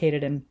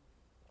complicated, and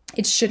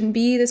it shouldn't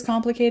be this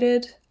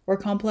complicated or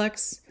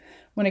complex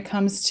when it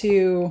comes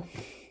to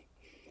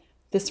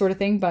this sort of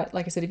thing. But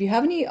like I said, if you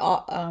have any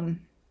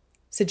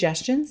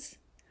suggestions,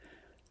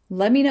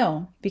 let me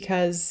know,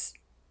 because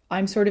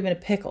I'm sort of in a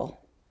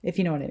pickle, if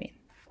you know what I mean.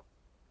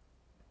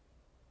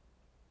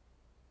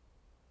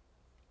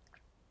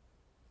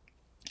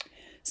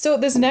 So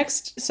this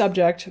next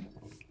subject,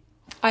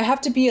 I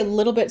have to be a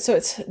little bit, so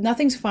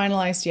nothing's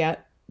finalized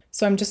yet.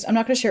 So I'm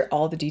not going to share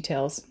all the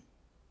details.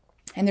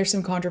 And there's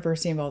some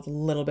controversy involved a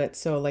little bit.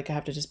 So like I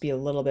have to just be a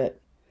little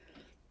bit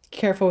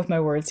careful with my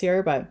words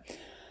here. But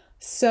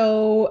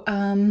so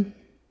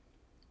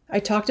I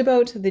talked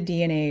about the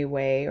DNA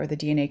Way, or the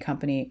DNA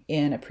company,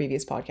 in a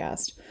previous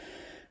podcast.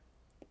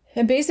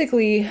 And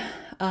basically,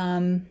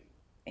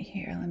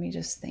 here, let me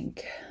just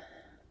think.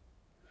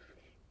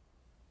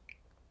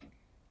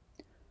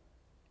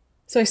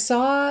 So I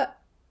saw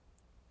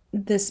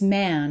this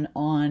man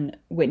on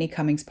Whitney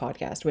Cummings'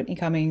 podcast. Whitney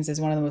Cummings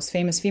is one of the most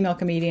famous female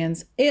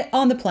comedians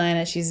on the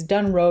planet. She's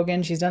done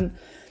Rogan.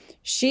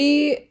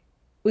 She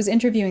was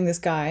interviewing this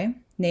guy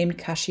named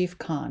Kashif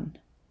Khan.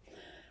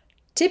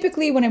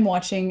 Typically when I'm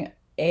watching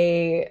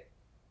a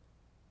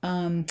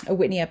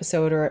Whitney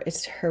episode, or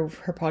it's her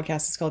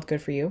podcast is called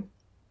Good For You.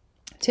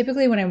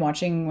 Typically when I'm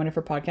watching one of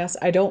her podcasts,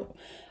 I don't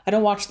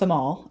watch them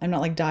all. I'm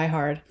not like Die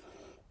Hard.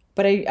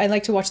 But I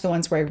like to watch the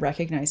ones where I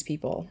recognize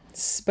people.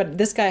 But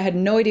this guy, I had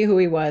no idea who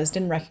he was,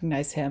 didn't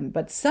recognize him.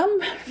 But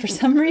for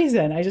some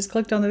reason, I just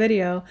clicked on the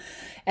video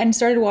and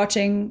started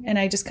watching, and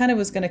I just kind of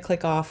was going to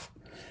click off.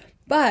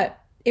 But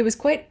it was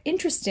quite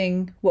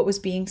interesting what was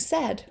being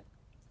said.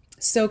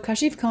 So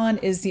Kashif Khan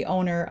is the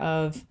owner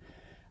of,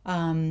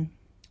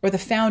 or the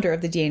founder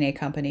of the DNA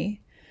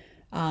company.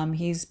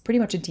 He's pretty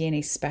much a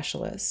DNA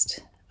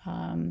specialist.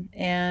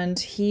 And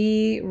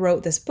he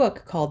wrote this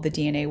book called The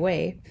DNA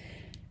Way.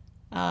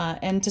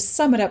 And to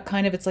sum it up,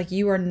 kind of, it's like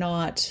you're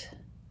not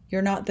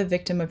the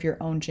victim of your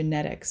own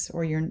genetics,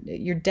 or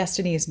your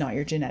destiny is not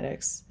your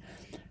genetics.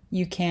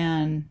 You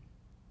can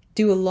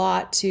do a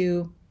lot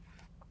to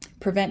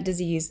prevent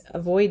disease,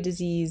 avoid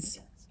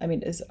disease. I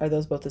mean, are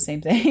those both the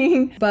same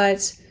thing?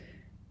 But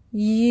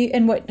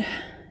and what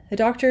the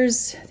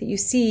doctors that you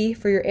see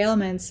for your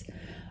ailments,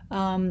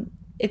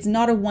 it's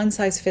not a one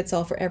size fits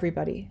all for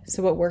everybody.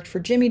 So what worked for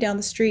Jimmy down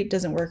the street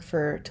doesn't work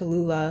for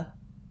Tallulah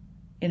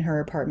in her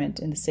apartment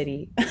in the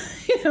city.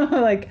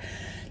 Like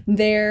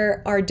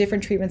there are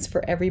different treatments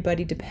for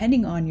everybody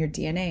depending on your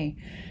DNA.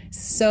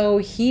 So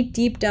he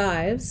deep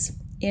dives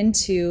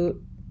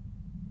into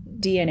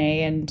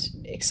DNA and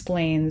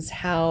explains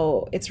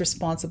how it's the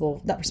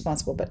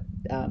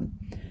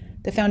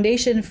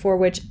foundation for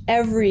which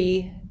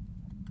every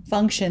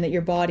function that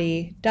your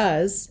body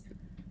does,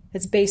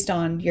 it's based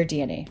on your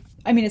DNA.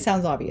 I mean, it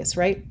sounds obvious,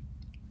 right?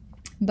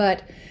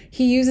 But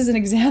he uses an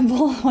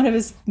example, one of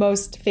his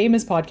most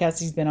famous podcasts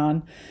he's been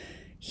on.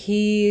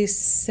 He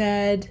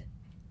said,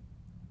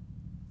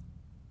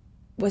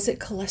 was it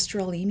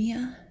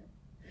cholesterolemia?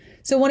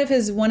 So one of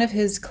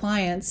his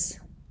clients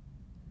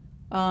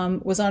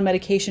was on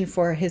medication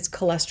for his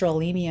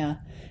cholesterolemia.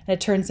 And it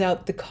turns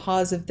out the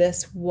cause of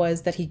this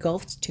was that he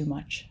golfed too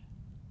much.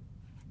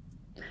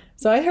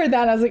 So I heard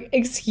that and I was like,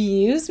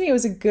 excuse me? It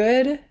was a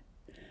good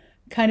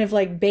kind of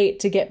like bait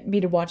to get me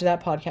to watch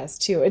that podcast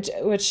too,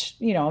 which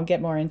I'll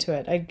get more into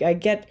it. I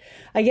get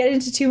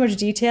into too much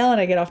detail and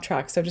I get off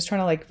track. So I'm just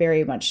trying to like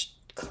very much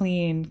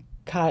clean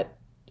cut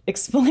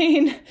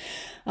explain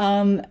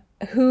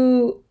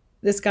who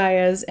this guy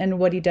is and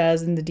what he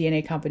does in the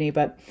DNA company.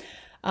 But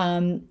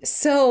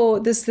so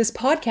this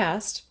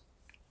podcast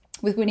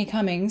with Whitney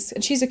Cummings,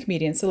 and she's a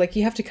comedian, so like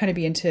you have to kind of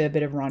be into a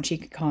bit of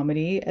raunchy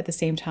comedy at the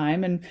same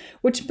time, and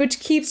which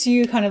keeps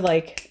you kind of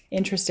like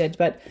interested.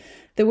 But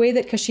the way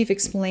that Kashif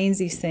explains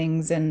these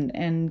things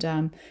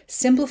and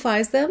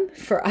simplifies them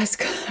for us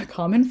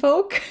common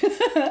folk,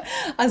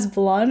 us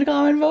blonde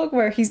common folk,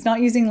 where he's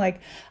not using like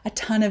a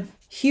ton of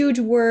huge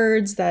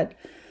words that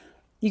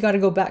you got to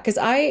go back. Because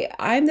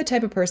I'm the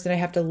type of person, I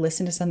have to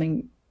listen to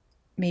something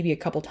maybe a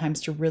couple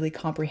times to really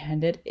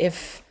comprehend it.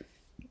 If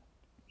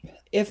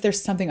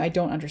there's something I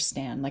don't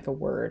understand, like a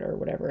word or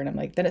whatever, and I'm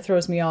like, then it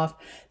throws me off.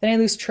 Then I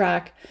lose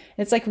track.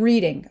 And it's like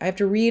reading. I have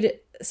to read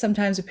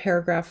sometimes a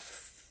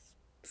paragraph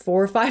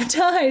 4 or 5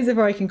 times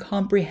before I can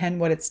comprehend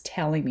what it's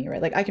telling me,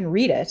 right? Like I can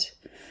read it,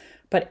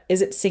 but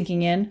is it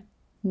sinking in?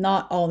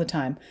 Not all the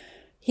time.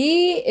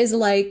 He is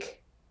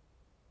like,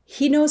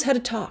 he knows how to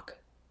talk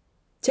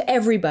to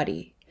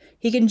everybody.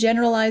 He can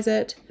generalize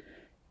it.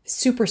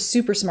 Super,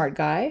 super smart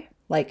guy.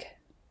 Like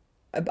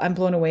I'm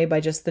blown away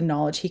by just the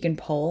knowledge he can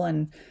pull.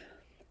 And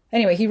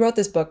anyway, he wrote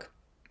this book.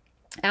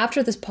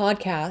 After this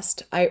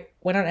podcast, I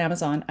went on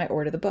Amazon. I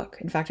ordered the book.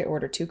 In fact, I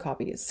ordered 2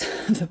 copies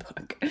of the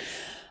book.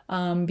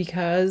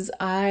 Because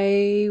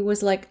I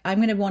was like, I'm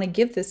going to want to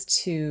give this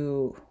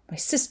to my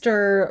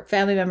sister,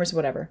 family members,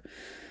 whatever.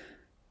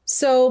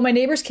 So my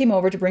neighbors came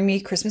over to bring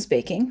me Christmas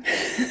baking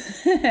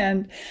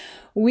and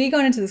we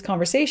got into this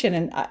conversation,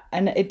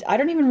 and I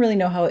don't even really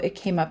know how it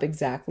came up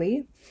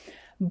exactly,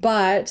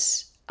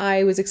 but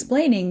I was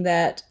explaining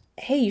that,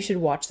 hey, you should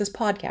watch this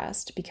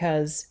podcast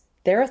because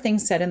there are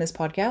things said in this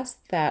podcast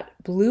that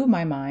blew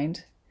my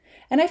mind.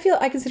 And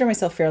I consider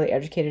myself fairly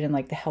educated in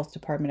like the health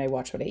department. I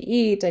watch what I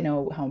eat. I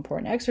know how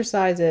important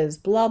exercise is,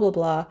 blah, blah,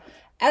 blah,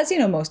 as you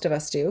know, most of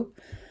us do.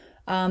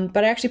 But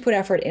I actually put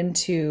effort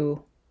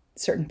into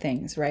certain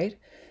things, right?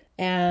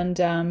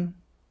 And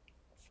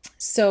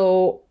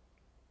so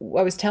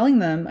I was telling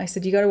them, I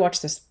said, you got to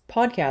watch this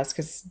podcast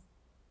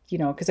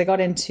because I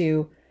got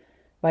into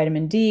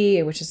vitamin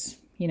D, which is,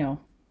 I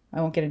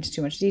won't get into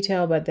too much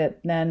detail, but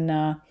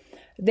then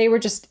they were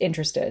just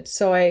interested.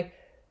 So I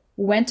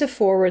went to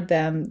forward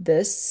them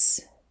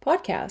this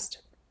podcast,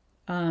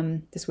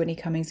 this Whitney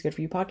Cummings Good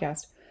For You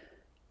podcast.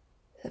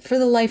 For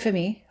the life of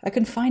me, I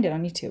couldn't find it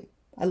on YouTube.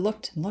 I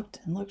looked and looked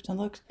and looked and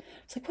looked.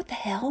 It's like, what the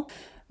hell?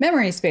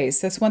 Memory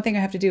space. That's one thing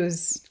I have to do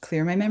is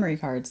clear my memory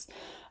cards.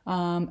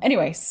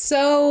 Anyway,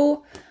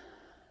 so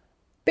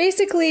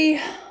basically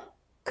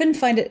couldn't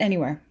find it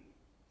anywhere.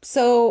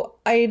 So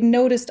I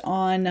noticed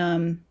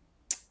on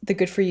the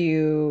Good For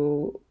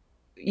You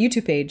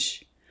YouTube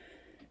page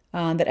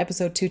that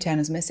episode 210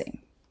 is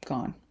missing,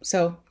 gone.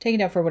 So taken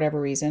down for whatever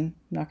reason.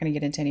 I'm not going to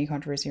get into any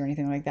controversy or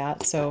anything like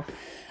that. So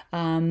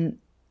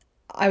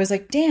I was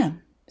like,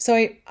 damn. So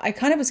I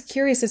kind of was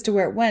curious as to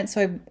where it went.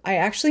 So I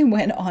actually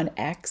went on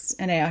X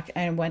and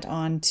I went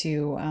on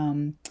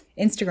to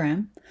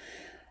Instagram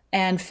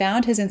and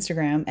found his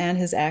Instagram and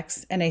his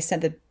X, and I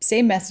sent the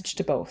same message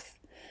to both.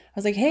 I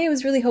was like, hey, I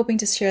was really hoping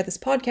to share this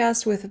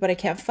podcast but I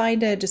can't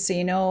find it. Just so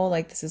you know,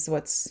 like this is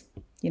what's,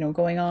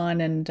 going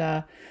on. And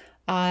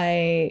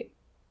I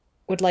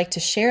would like to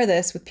share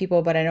this with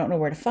people, but I don't know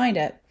where to find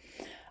it.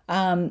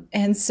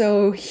 And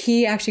so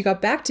he actually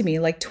got back to me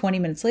like 20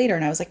 minutes later,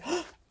 and I was like,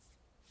 oh,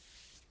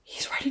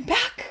 he's writing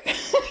back.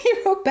 He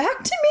wrote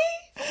back to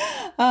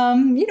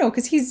me,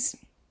 because he's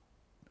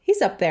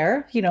up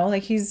there,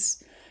 like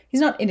he's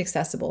not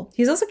inaccessible.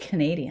 He's also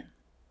Canadian.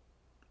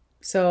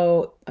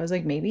 So I was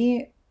like,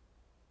 maybe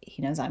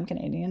he knows I'm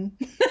Canadian.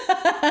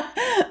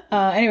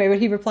 Anyway, but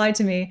he replied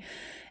to me.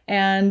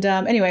 And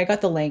anyway, I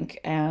got the link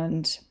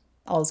and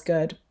all's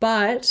good.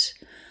 But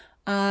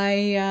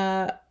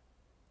I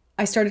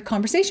started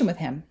conversation with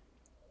him.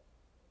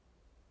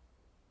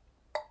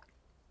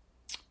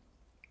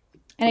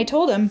 And I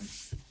told him,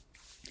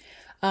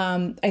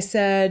 I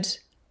said,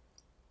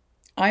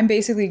 I'm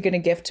basically going to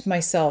gift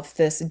myself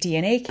this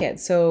DNA kit.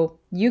 So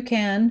you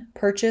can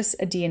purchase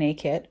a DNA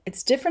kit.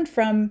 It's different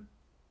from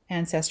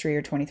Ancestry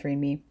or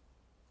 23andMe.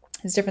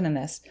 It's different than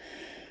this.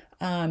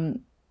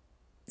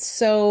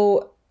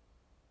 So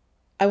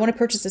I want to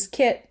purchase this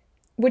kit,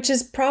 which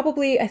is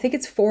probably, I think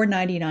it's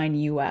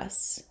 $4.99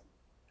 US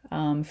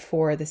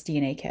for this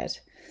DNA kit,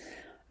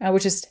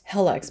 which is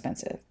hella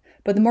expensive.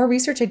 But the more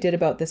research I did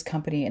about this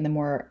company and the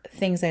more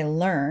things I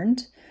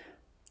learned,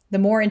 the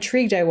more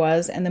intrigued I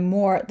was, and the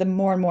more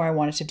and more I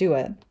wanted to do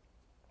it.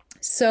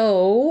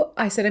 So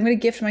I said, I'm going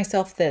to gift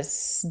myself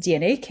this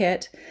DNA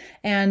kit.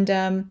 And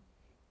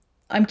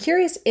I'm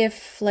curious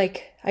if,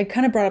 I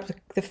kind of brought up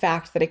the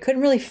fact that I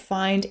couldn't really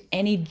find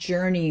any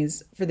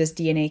journeys for this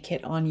DNA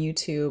kit on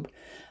YouTube.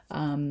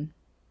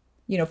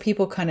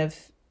 People kind of,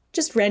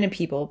 just random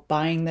people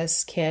buying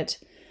this kit,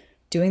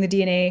 doing the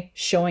DNA,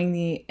 showing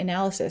the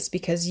analysis,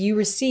 because you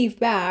receive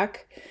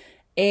back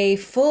a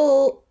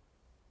full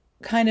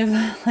kind of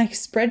like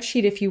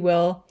spreadsheet, if you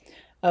will,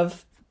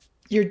 of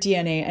your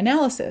DNA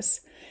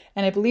analysis.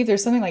 And I believe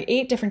there's something like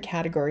 8 different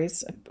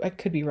categories. I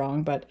could be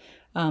wrong, but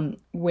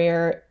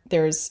where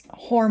there's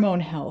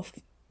hormone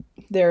health,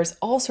 there's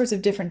all sorts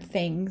of different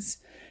things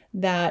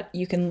that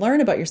you can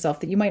learn about yourself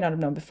that you might not have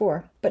known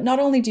before. But not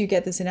only do you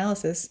get this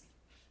analysis,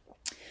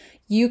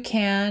 you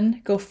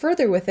can go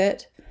further with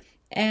it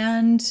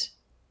and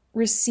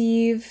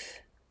receive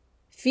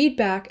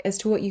feedback as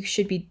to what you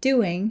should be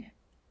doing,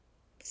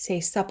 say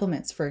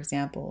supplements, for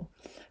example,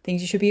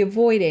 things you should be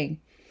avoiding.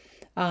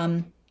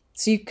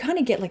 So you kind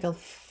of get like a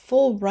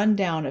full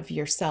rundown of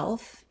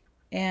yourself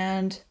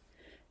and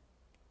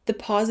the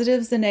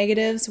positives, the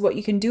negatives, what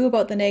you can do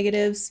about the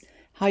negatives,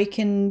 how you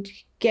can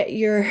get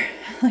your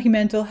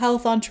mental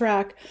health on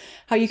track,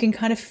 how you can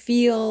kind of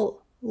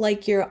feel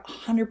like you're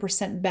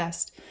 100%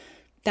 best.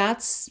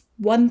 That's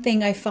one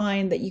thing I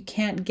find that you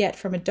can't get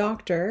from a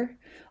doctor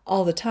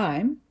all the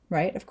time,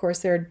 right? Of course,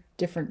 there are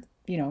different,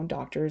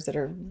 doctors that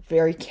are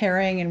very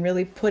caring and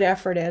really put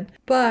effort in.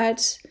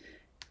 But,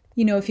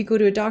 if you go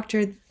to a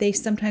doctor, they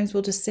sometimes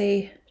will just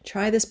say,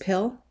 try this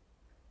pill,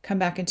 come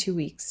back in 2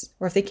 weeks.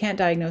 Or if they can't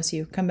diagnose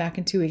you, come back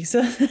in 2 weeks.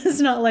 So it's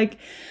not like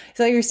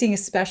you're seeing a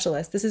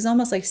specialist. This is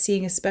almost like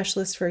seeing a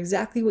specialist for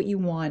exactly what you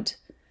want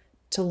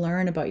to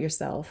learn about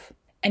yourself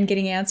and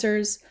getting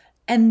answers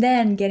and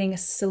then getting a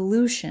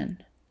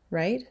solution,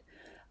 right?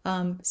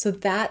 So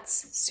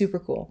that's super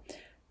cool.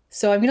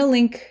 So I'm going to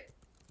link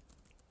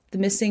the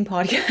missing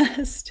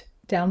podcast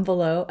down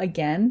below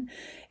again.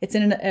 It's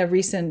in a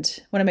recent,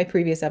 one of my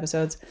previous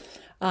episodes.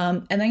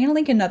 And I'm going to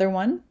link another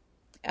one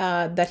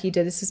that he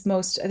did. This is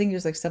I think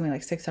there's something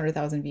like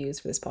 600,000 views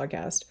for this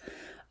podcast.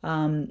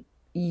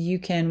 you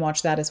can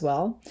watch that as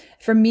well.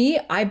 For me,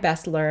 I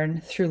best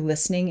learn through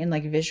listening and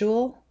like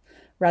visual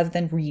rather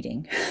than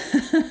reading.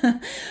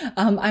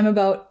 I'm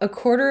about a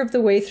quarter of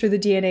the way through the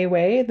DNA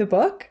Way, the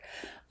book.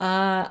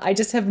 I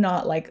just have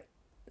not like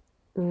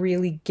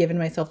really given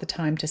myself the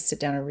time to sit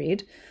down and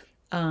read.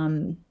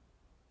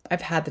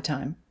 I've had the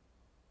time,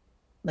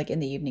 like in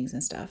the evenings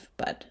and stuff,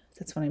 but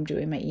that's when I'm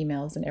doing my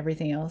emails and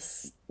everything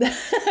else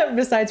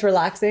besides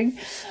relaxing.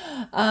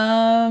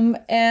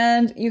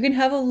 And you can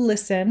have a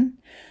listen.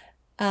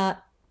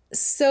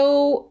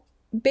 So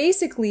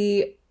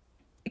basically,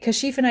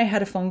 Kashif and I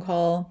had a phone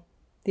call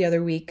the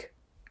other week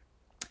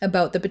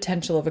about the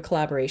potential of a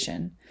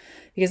collaboration,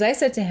 because I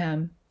said to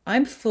him,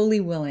 I'm fully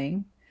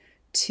willing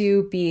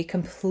to be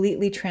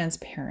completely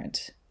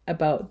transparent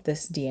about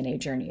this DNA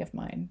journey of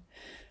mine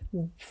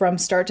from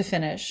start to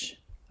finish.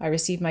 I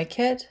received my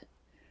kit.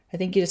 I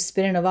think you just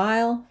spin in a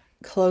vial,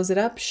 close it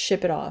up,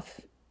 ship it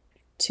off.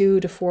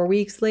 2 to 4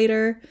 weeks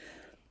later,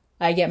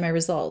 I get my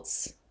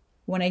results.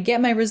 When I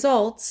get my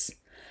results,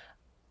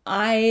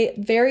 I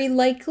very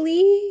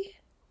likely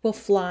will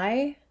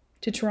fly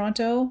to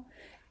Toronto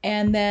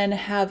and then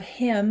have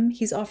him,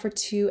 he's offered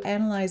to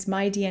analyze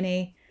my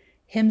DNA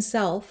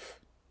himself.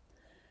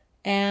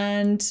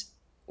 And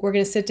we're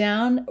going to sit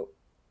down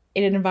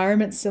in an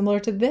environment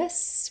similar to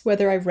this,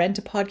 whether I rent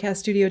a podcast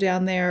studio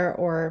down there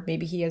or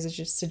maybe he has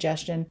a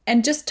suggestion,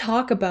 and just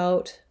talk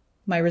about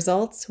my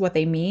results, what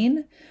they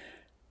mean,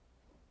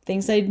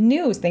 things I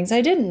knew, things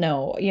I didn't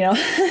know, you know.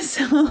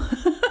 So,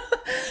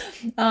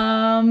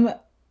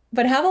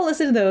 but have a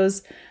listen to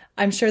those.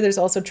 I'm sure there's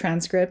also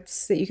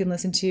transcripts that you can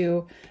listen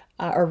to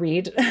or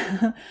read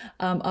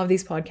of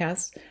these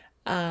podcasts.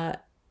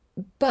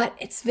 But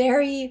it's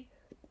very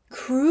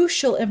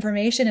crucial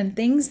information and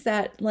things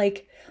that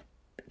like,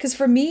 because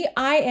for me,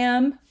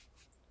 I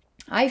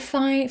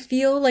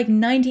feel like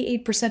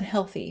 98%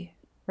 healthy,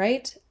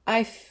 right?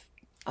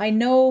 I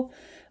know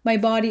my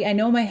body, I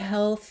know my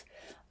health,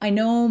 I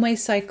know my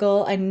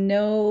cycle, I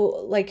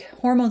know like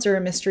hormones are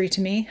a mystery to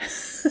me.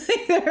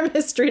 They're a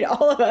mystery to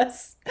all of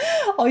us.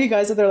 All you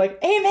guys out there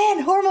like,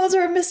 amen, hormones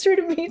are a mystery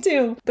to me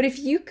too. But if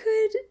you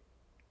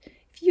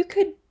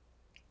could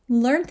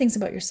learn things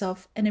about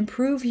yourself and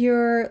improve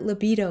your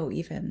libido,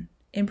 even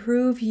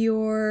improve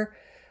your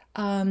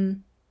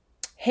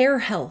hair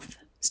health,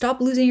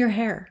 stop losing your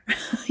hair.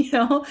 You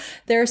know,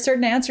 there are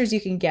certain answers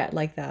you can get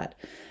like that.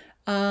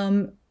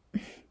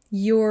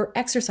 Your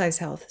exercise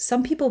health.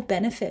 Some people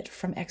benefit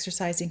from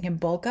exercising and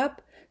bulk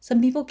up. Some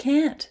people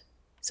can't.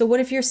 So what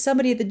if you're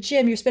somebody at the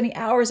gym, you're spending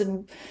hours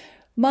and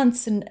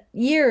months and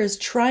years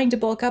trying to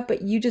bulk up,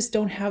 but you just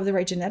don't have the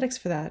right genetics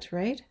for that,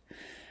 right?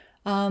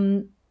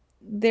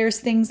 There's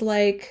things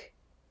like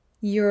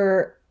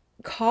your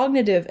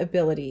cognitive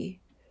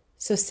ability.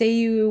 So say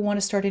you want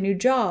to start a new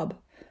job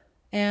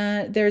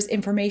and there's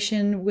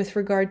information with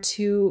regard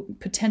to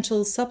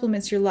potential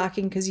supplements you're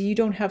lacking because you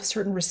don't have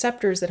certain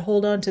receptors that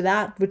hold on to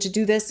that, which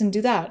do this and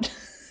do that.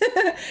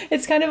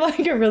 It's kind of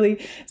like it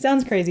really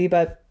sounds crazy,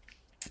 but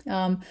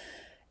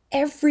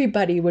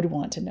everybody would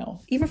want to know.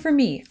 Even for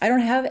me, I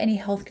don't have any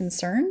health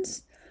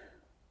concerns.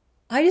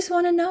 I just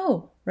want to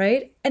know,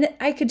 right? And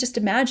I could just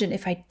imagine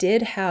if I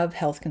did have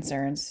health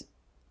concerns,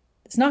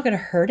 it's not going to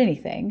hurt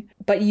anything,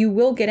 but you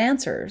will get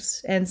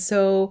answers. And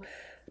so,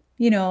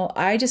 you know,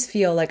 I just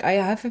feel like I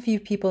have a few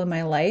people in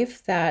my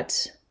life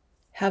that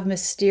have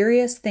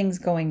mysterious things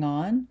going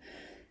on.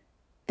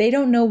 They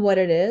don't know what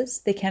it is.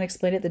 They can't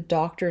explain it. The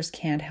doctors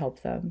can't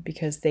help them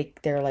because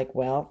they're like,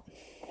 well,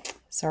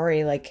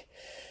 sorry, like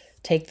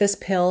take this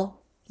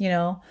pill, you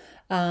know,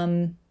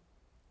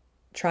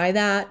 try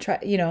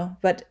that, you know,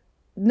 but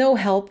no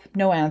help,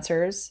 no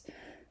answers.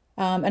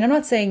 And I'm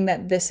not saying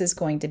that this is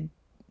going to,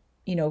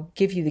 you know,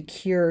 give you the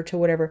cure to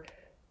whatever,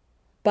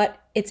 but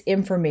it's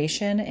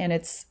information and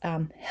it's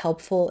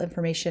helpful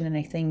information. And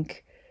I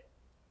think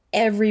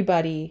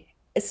everybody,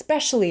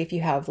 especially if you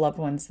have loved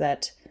ones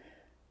that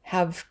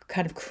have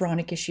kind of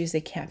chronic issues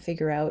they can't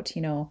figure out,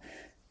 you know,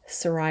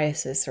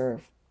 psoriasis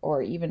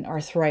or even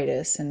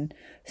arthritis and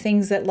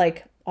things that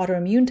like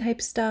autoimmune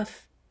type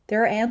stuff,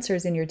 there are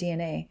answers in your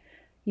DNA.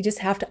 You just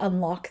have to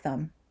unlock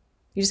them.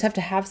 You just have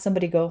to have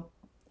somebody go,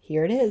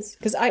 here it is.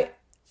 Because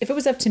if it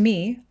was up to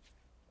me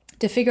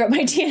to figure out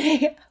my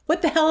DNA,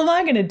 what the hell am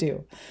I going to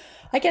do?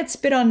 I can't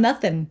spit on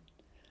nothing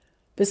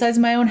besides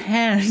my own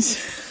hand.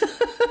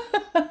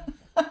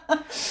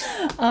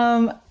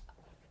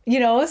 You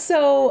know,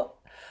 so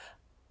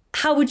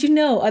how would you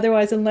know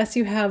otherwise unless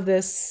you have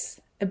this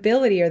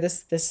ability or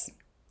this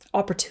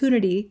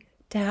opportunity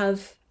to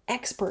have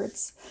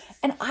experts?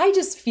 And I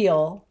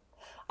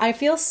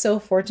feel so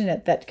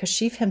fortunate that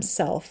Kashif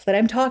himself, that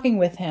I'm talking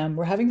with him,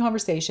 we're having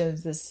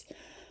conversations, this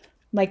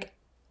like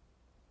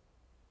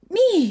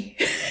me,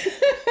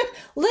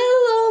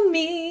 little old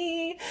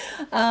me.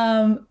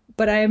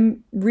 But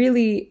I'm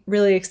really,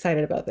 really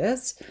excited about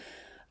this.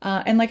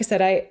 And like I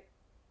said,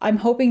 I'm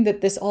hoping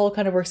that this all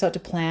kind of works out to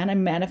plan.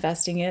 I'm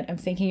manifesting it. I'm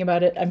thinking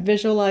about it. I'm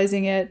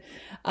visualizing it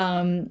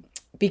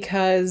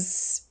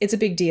because it's a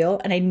big deal.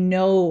 And I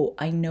know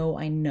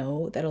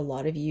that a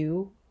lot of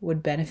you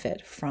would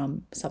benefit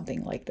from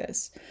something like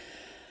this.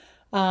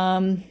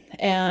 And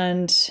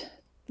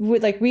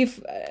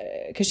we've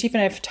Kashif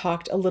and I have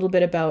talked a little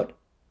bit about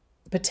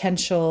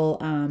potential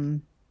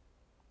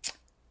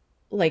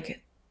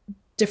like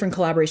different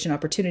collaboration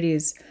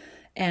opportunities.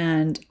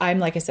 And I'm,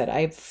 like I said,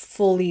 I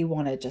fully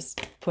want to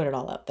just put it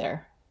all out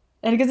there.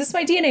 And because it's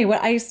my DNA,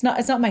 it's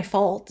not my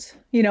fault,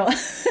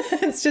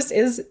 it's just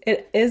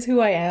it is who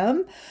I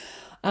am.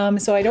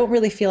 So I don't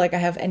really feel like I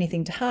have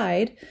anything to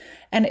hide,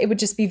 and it would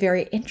just be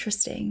very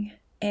interesting.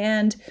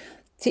 And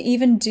to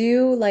even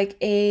do like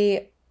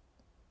a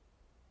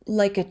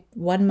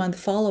 1 month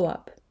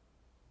follow-up,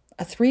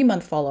 a 3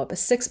 month follow-up, a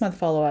 6 month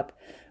follow-up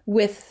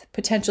with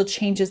potential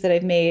changes that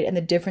I've made and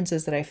the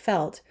differences that I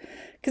felt.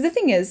 Because the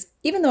thing is,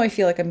 even though I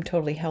feel like I'm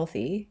totally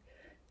healthy,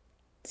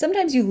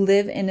 sometimes you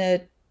live in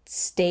a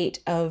state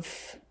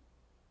of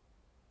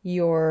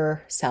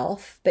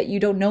yourself that you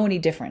don't know any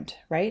different,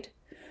 right?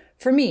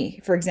 For me,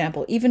 for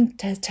example, even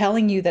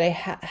telling you that I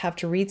have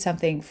to read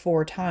something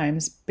 4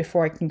 times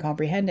before I can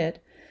comprehend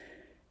it,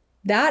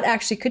 that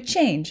actually could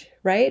change,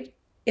 right?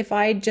 If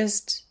I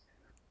just,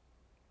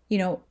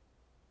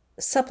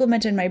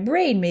 supplemented my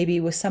brain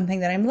maybe with something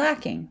that I'm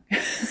lacking.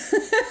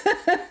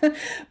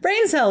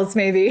 Brain cells,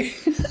 maybe.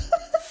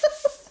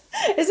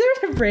 Is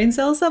there a brain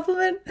cell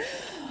supplement?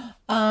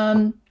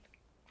 So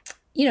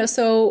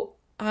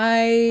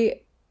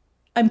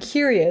I'm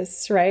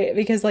curious, right?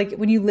 Because like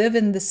when you live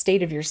in the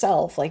state of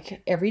yourself,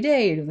 like every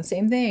day you're doing the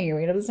same thing, you're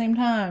waking up at the same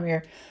time,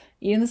 you're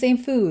eating the same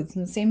foods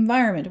in the same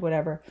environment,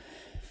 whatever,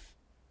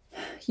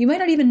 you might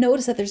not even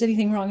notice that there's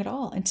anything wrong at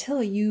all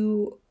until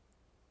you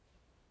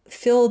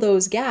fill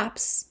those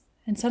gaps.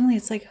 And suddenly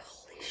it's like,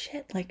 holy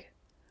shit, like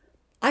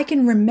I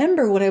can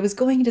remember what I was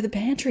going into the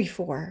pantry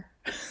for.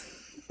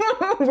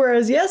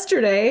 Whereas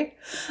yesterday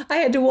I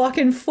had to walk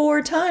in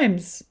 4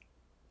 times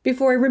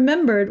before I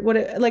remembered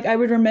I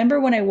would remember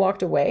when I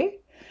walked away.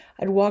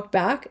 I'd walk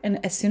back,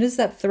 and as soon as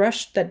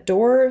that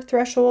door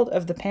threshold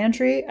of the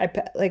pantry,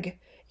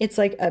 it's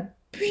like a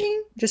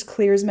ping, just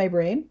clears my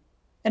brain,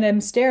 and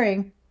I'm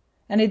staring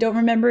and I don't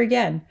remember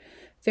again.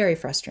 Very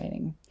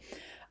frustrating.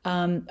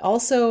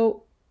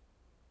 Also,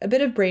 a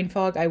bit of brain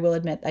fog, I will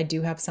admit I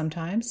do have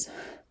sometimes.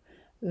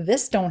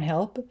 This don't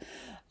help.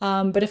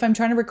 But if I'm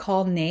trying to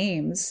recall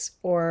names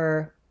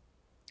or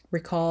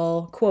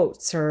recall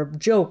quotes or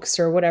jokes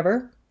or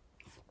whatever,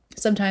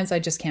 sometimes I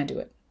just can't do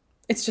it.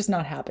 It's just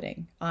not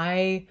happening.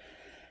 I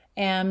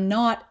am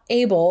not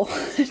able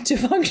to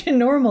function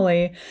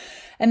normally.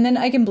 And then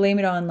I can blame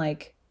it on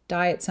like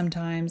diet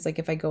sometimes. Like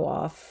if I go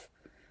off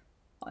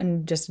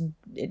and just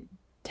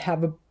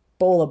have a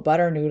bowl of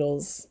butter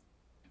noodles,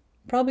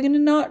 my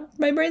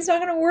brain's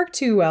not going to work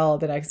too well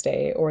the next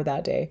day or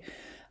that day.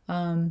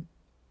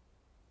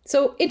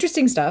 So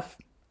interesting stuff.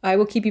 I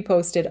will keep you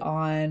posted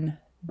on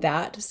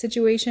that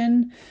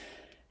situation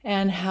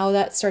and how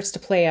that starts to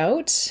play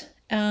out.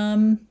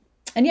 And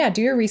yeah,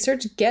 do your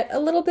research, get a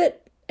little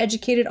bit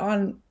educated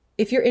on,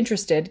 if you're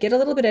interested, get a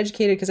little bit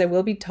educated, because I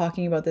will be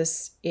talking about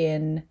this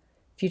in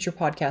future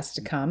podcasts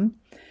to come,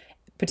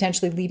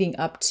 potentially leading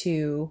up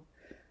to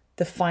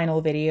the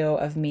final video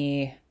of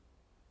me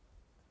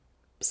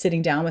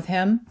sitting down with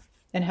him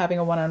and having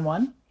a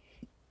one-on-one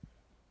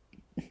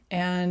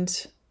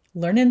and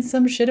learning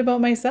some shit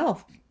about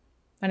myself.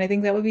 And I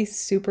think that would be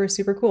super,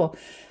 super cool.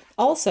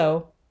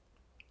 Also,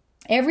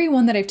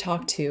 everyone that I've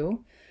talked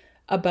to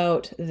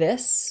about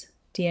this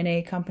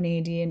DNA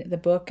company, the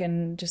book,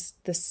 and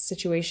just this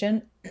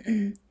situation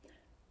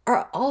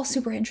are all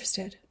super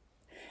interested.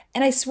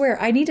 And I swear,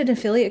 I need an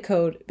affiliate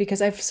code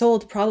because I've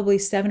sold probably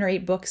 7 or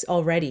 8 books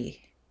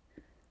already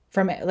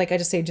from it. Like I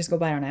just say, just go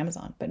buy it on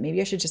Amazon. But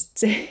maybe I should just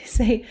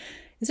say,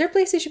 is there a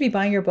place they should be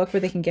buying your book where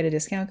they can get a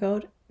discount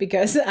code?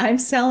 Because I'm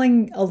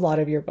selling a lot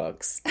of your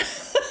books,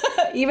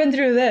 even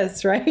through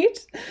this, right?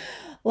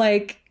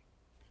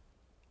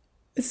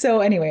 So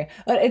anyway,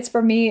 it's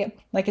for me,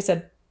 like I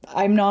said,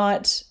 I'm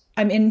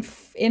in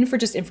for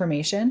just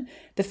information.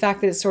 The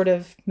fact that it's sort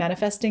of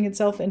manifesting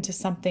into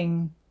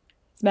something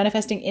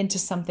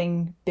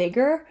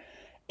bigger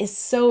is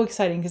so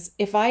exciting, because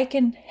if I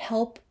can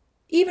help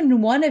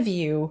even one of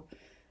you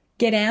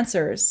get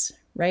answers,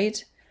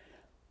 right?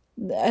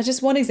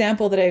 Just one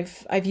example that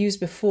I've used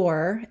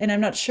before, and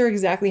I'm not sure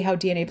exactly how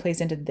DNA plays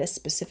into this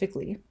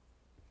specifically,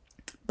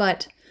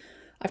 but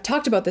I've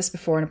talked about this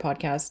before in a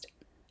podcast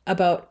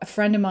about a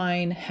friend of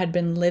mine had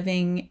been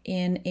living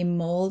in a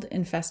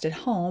mold-infested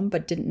home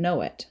but didn't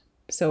know it.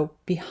 So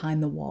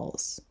behind the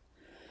walls.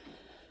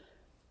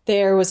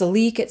 There was a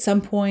leak at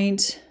some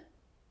point.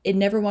 It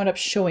never wound up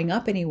showing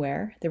up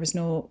anywhere. There was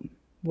no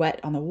wet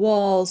on the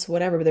walls,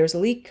 whatever, but there was a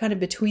leak kind of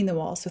between the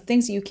walls. So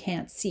things that you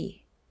can't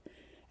see,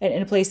 and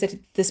in a place that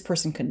this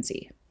person couldn't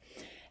see.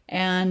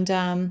 And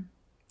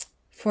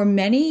for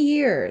many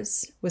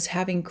years was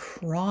having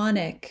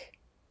chronic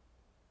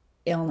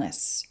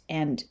illness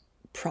and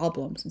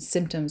problems and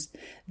symptoms.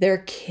 Their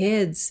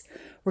kids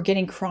were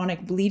getting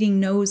chronic bleeding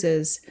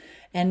noses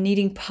and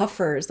needing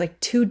puffers, like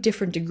 2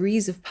 different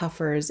degrees of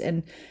puffers.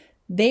 And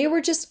they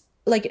were just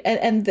like,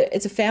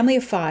 it's a family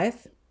of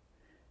 5.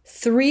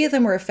 3 of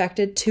them were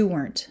affected, 2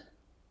 weren't.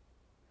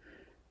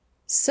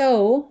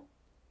 So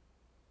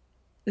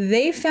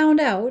they found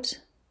out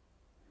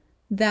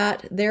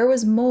that there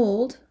was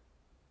mold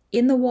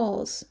in the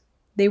walls.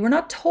 They were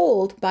not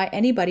told by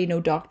anybody,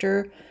 no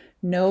doctor,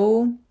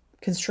 no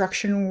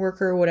construction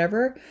worker,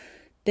 whatever,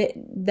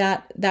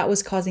 that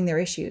was causing their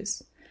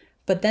issues.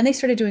 But then they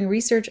started doing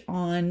research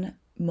on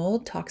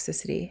mold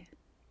toxicity.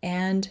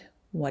 And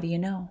what do you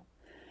know?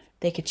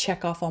 They could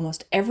check off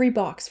almost every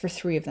box for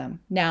 3 of them.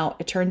 Now,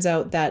 it turns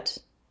out that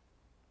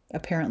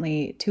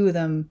apparently 2 of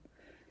them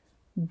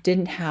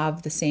didn't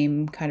have the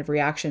same kind of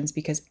reactions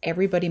because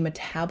everybody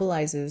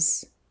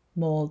metabolizes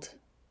mold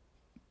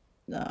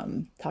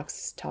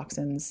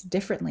toxins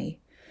differently.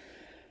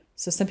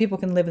 So some people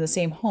can live in the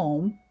same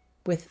home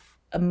with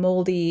a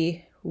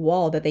moldy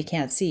wall that they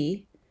can't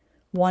see.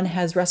 One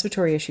has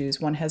respiratory issues.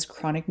 One has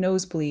chronic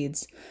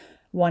nosebleeds.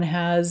 One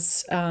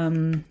has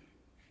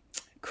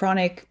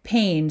chronic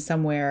pain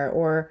somewhere,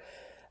 or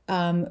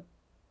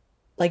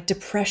like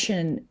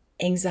depression,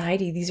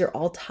 anxiety. These are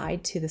all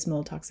tied to this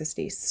mold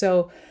toxicity.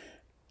 So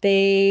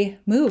they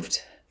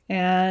moved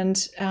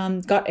and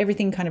got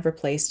everything kind of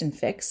replaced and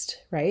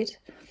fixed, right?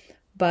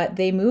 But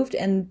they moved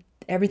and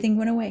everything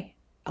went away.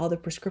 All the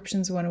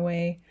prescriptions went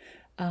away.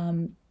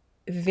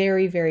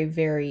 Very, very,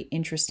 very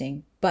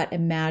interesting. But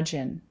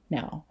imagine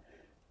now,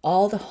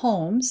 all the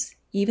homes,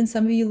 even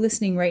some of you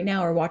listening right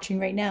now or watching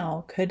right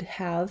now, could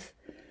have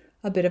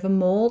a bit of a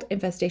mold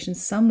infestation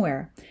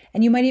somewhere.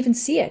 And you might even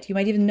see it. You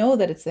might even know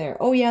that it's there.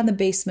 Oh yeah, in the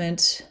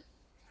basement,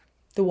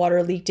 the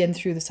water leaked in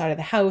through the side of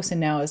the house and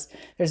now there's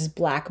this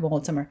black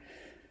mold somewhere.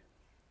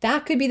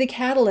 That could be the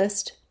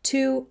catalyst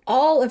to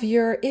all of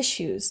your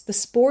issues. The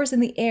spores in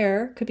the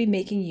air could be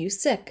making you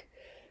sick.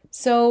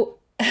 So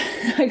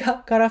I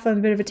got off on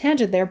a bit of a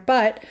tangent there,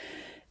 but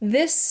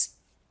this,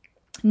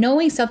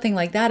 knowing something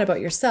like that about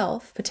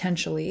yourself,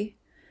 potentially,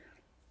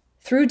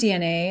 through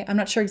DNA, I'm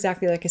not sure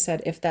exactly, like I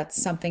said, if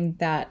that's something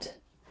that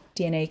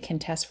DNA can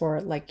test for,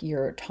 like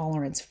your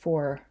tolerance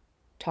for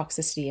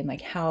toxicity and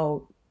like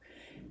how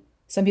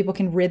some people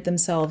can rid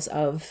themselves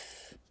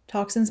of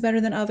toxins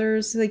better than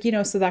others, like,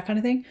 so that kind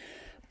of thing.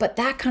 But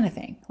that kind of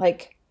thing,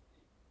 like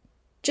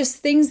just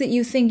things that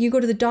you think, you go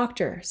to the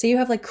doctor, say you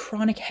have like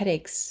chronic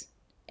headaches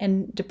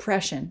and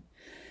depression,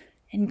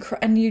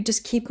 and you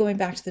just keep going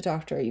back to the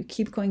doctor. You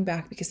keep going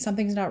back because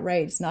something's not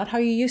right. It's not how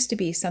you used to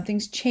be.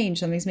 Something's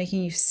changed. Something's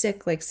making you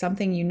sick. Like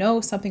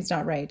something's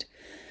not right.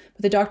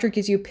 But the doctor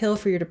gives you a pill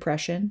for your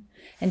depression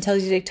and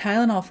tells you to take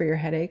Tylenol for your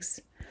headaches.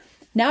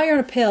 Now you're on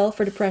a pill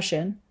for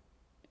depression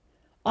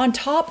on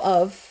top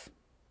of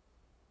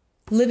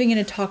living in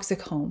a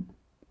toxic home,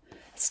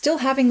 still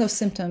having those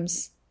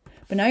symptoms,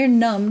 but now you're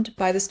numbed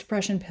by this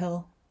depression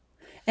pill.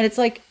 And it's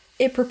like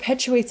it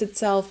perpetuates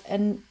itself,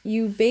 and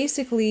you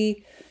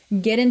basically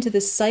get into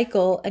this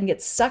cycle and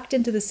get sucked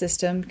into the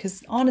system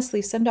because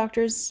honestly, some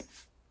doctors,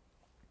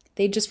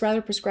 they'd just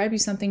rather prescribe you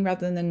something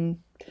rather than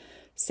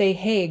say,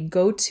 hey,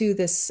 go to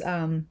this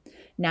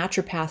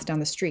naturopath down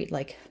the street.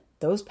 Like,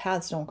 those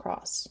paths don't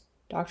cross.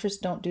 Doctors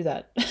don't do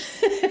that.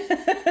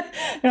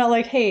 They're not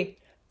like, hey,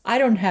 I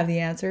don't have the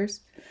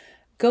answers.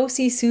 Go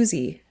see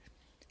Susie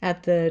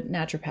at the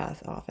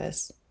naturopath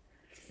office.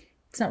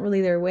 It's not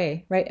really their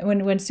way, right?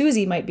 When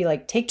Susie might be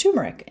like, take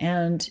turmeric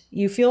and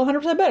you feel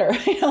 100% better,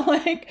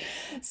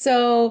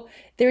 so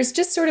there's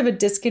just sort of a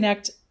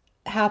disconnect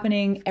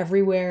happening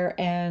everywhere.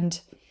 And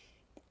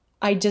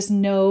I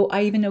even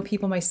know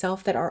people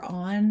myself that are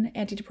on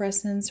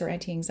antidepressants or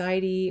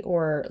anti-anxiety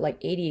or like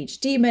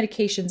ADHD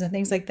medications and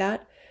things like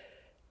that,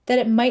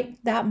 that might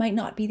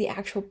not be the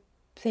actual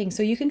thing.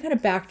 So you can kind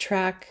of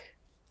backtrack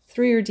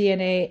through your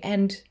DNA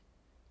and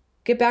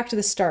get back to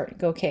the start and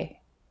go, okay,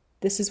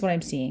 this is what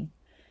I'm seeing.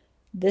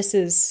 This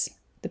is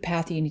the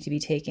path you need to be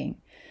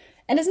taking.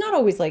 And it's not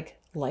always like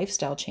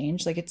lifestyle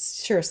change. Like,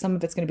 it's sure, some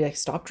of it's going to be like,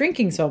 stop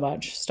drinking so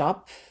much,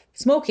 stop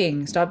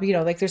smoking, stop,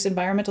 like there's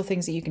environmental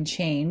things that you can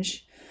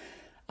change.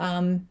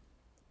 But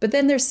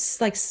then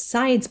there's like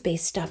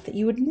science-based stuff that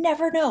you would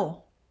never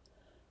know.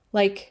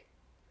 Like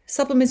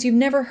supplements you've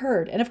never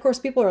heard. And of course,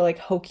 people are like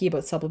hokey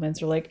about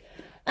supplements or like,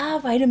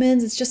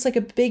 vitamins, it's just like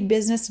a big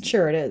business. And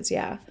sure it is.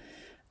 Yeah.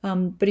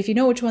 But if you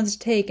know which ones to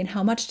take and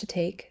how much to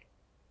take,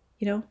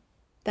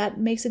 that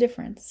makes a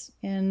difference.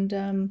 And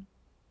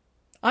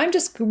I'm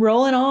just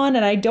rolling on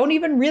and I don't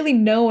even really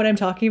know what I'm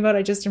talking about.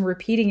 I just am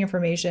repeating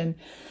information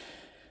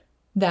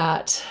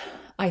that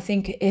I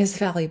think is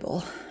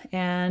valuable.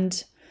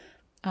 And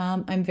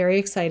I'm very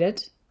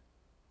excited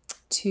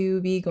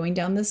to be going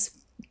down this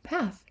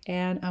path,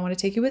 and I want to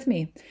take you with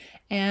me.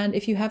 And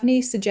if you have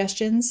any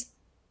suggestions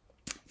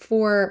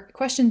for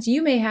questions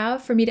you may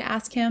have for me to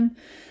ask him,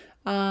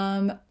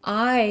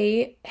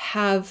 I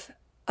have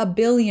a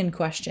billion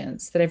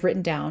questions that I've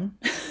written down.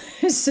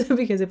 So,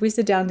 because if we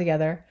sit down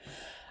together,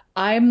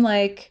 I'm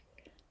like,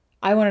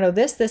 I want to know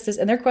this,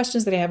 and they're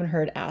questions that I haven't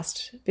heard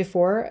asked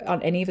before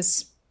on any of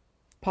his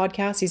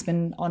podcasts. He's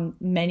been on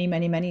many,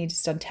 many, many,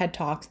 just done TED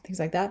Talks and things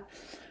like that.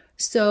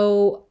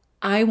 So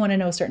I want to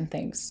know certain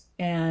things.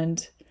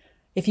 And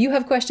if you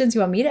have questions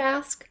you want me to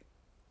ask,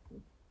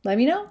 let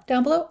me know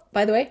down below.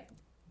 By the way,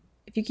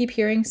 if you keep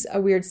hearing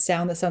a weird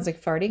sound that sounds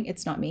like farting,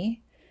 it's not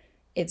me.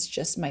 It's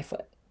just my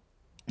foot.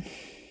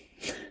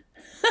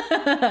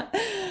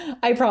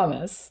 I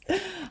promise.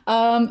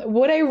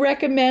 Would I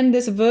recommend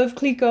this Veuve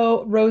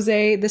Clicquot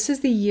Rosé? This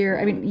is the year.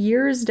 I mean,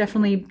 years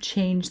definitely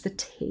change the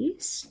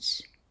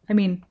taste. I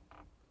mean,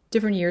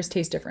 different years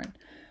taste different.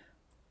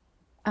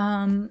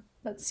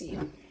 Let's see.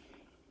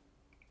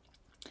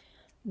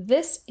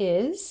 This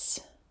is,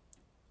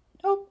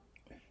 oh,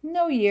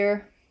 no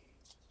year.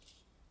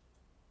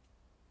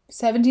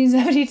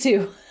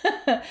 1772.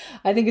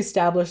 I think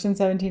established in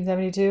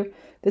 1772.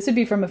 This would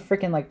be from a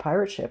freaking like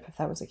pirate ship if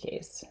that was the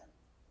case.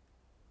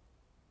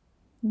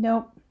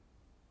 Nope.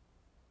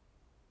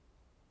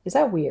 Is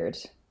that weird?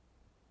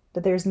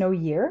 That there's no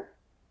year?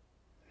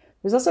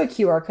 There's also a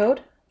QR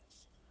code.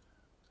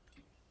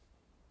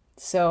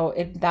 So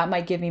that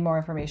might give me more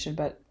information,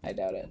 but I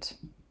doubt it.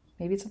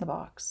 Maybe it's in the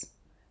box.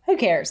 Who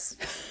cares?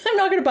 I'm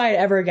not going to buy it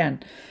ever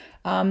again.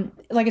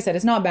 Like I said,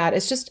 it's not bad.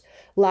 It's just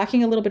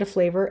lacking a little bit of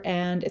flavor,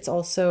 and it's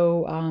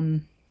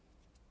also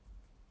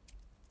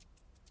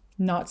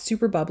not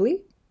super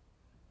bubbly.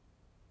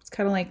 It's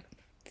kind of like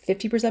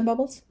 50%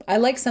 bubbles. I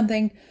like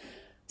something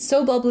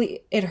so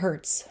bubbly it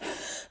hurts.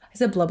 I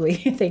said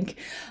bubbly, I think,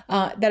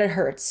 that it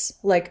hurts.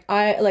 Like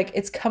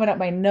it's coming up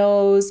my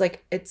nose.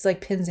 Like it's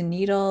like pins and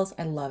needles.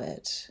 I love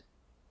it.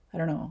 I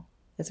don't know.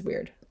 It's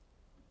weird.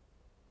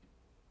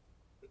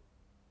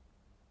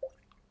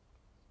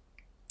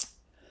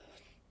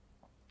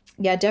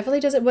 Yeah, definitely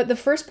does it. But the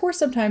first pour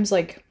sometimes,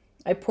 like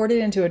I poured it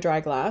into a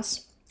dry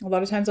glass. A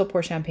lot of times I'll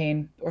pour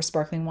champagne or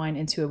sparkling wine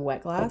into a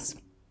wet glass.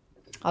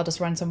 I'll just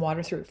run some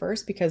water through it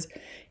first because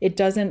it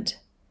doesn't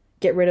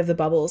get rid of the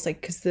bubbles. Like,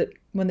 because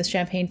when the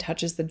champagne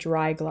touches the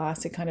dry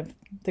glass, it kind of,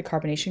 the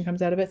carbonation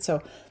comes out of it.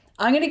 So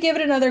I'm going to give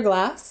it another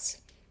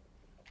glass.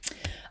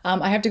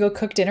 I have to go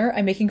cook dinner.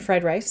 I'm making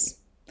fried rice.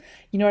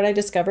 You know what I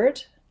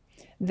discovered?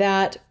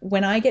 That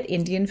when I get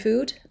Indian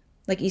food,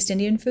 like East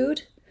Indian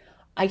food,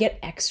 I get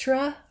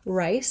extra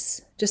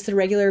rice, just the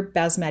regular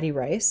basmati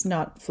rice,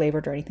 not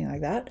flavored or anything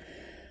like that.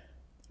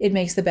 It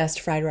makes the best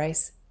fried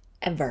rice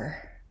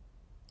ever.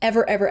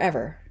 Ever, ever,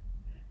 ever.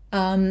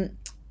 I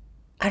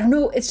don't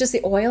know, it's just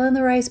the oil in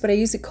the rice, but I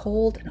use it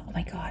cold and oh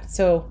my God.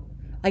 So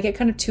I get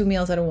kind of 2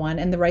 meals out of one,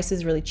 and the rice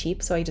is really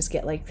cheap. So I just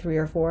get like 3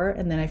 or 4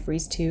 and then I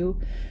freeze 2,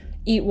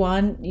 eat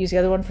 1, use the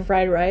other one for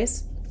fried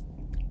rice.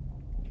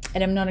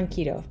 And I'm not on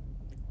keto.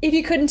 If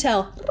you couldn't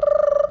tell,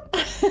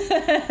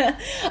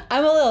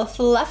 I'm a little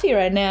fluffy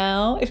right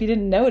now. If you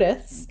didn't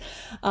notice,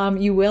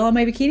 you will on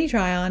my bikini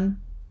try on.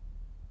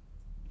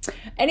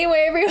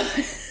 Anyway, everyone,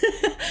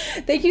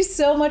 thank you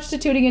so much for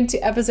tuning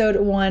into episode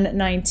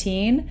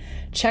 119.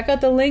 Check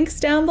out the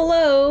links down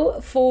below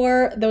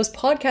for those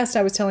podcasts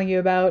I was telling you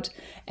about,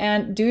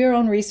 and do your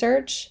own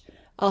research.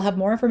 I'll have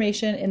more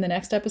information in the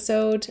next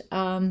episode,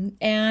 and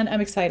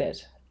I'm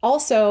excited.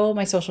 Also,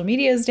 my social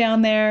media is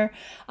down there.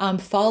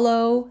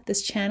 Follow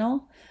this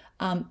channel.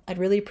 I'd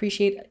really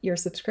appreciate your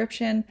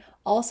subscription.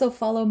 Also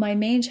follow my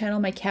main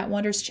channel, my Cat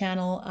Wonders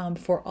channel,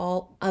 for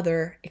all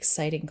other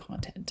exciting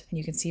content. And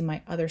you can see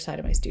my other side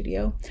of my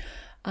studio.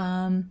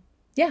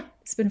 Yeah,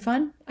 it's been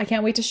fun. I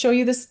can't wait to show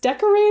you this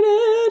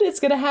decorated. It's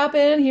going to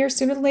happen here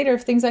sooner than later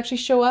if things actually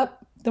show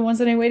up, the ones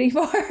that I'm waiting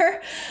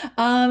for.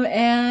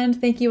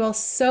 And thank you all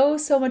so,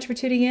 so much for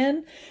tuning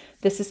in.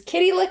 This is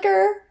Kitty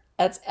Liquor.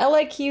 That's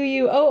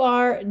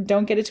Liquor.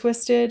 Don't get it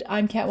twisted.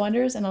 I'm Cat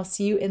Wonders, and I'll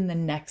see you in the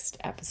next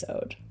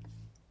episode.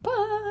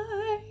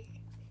 Bye.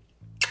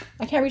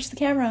 I can't reach the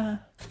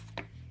camera.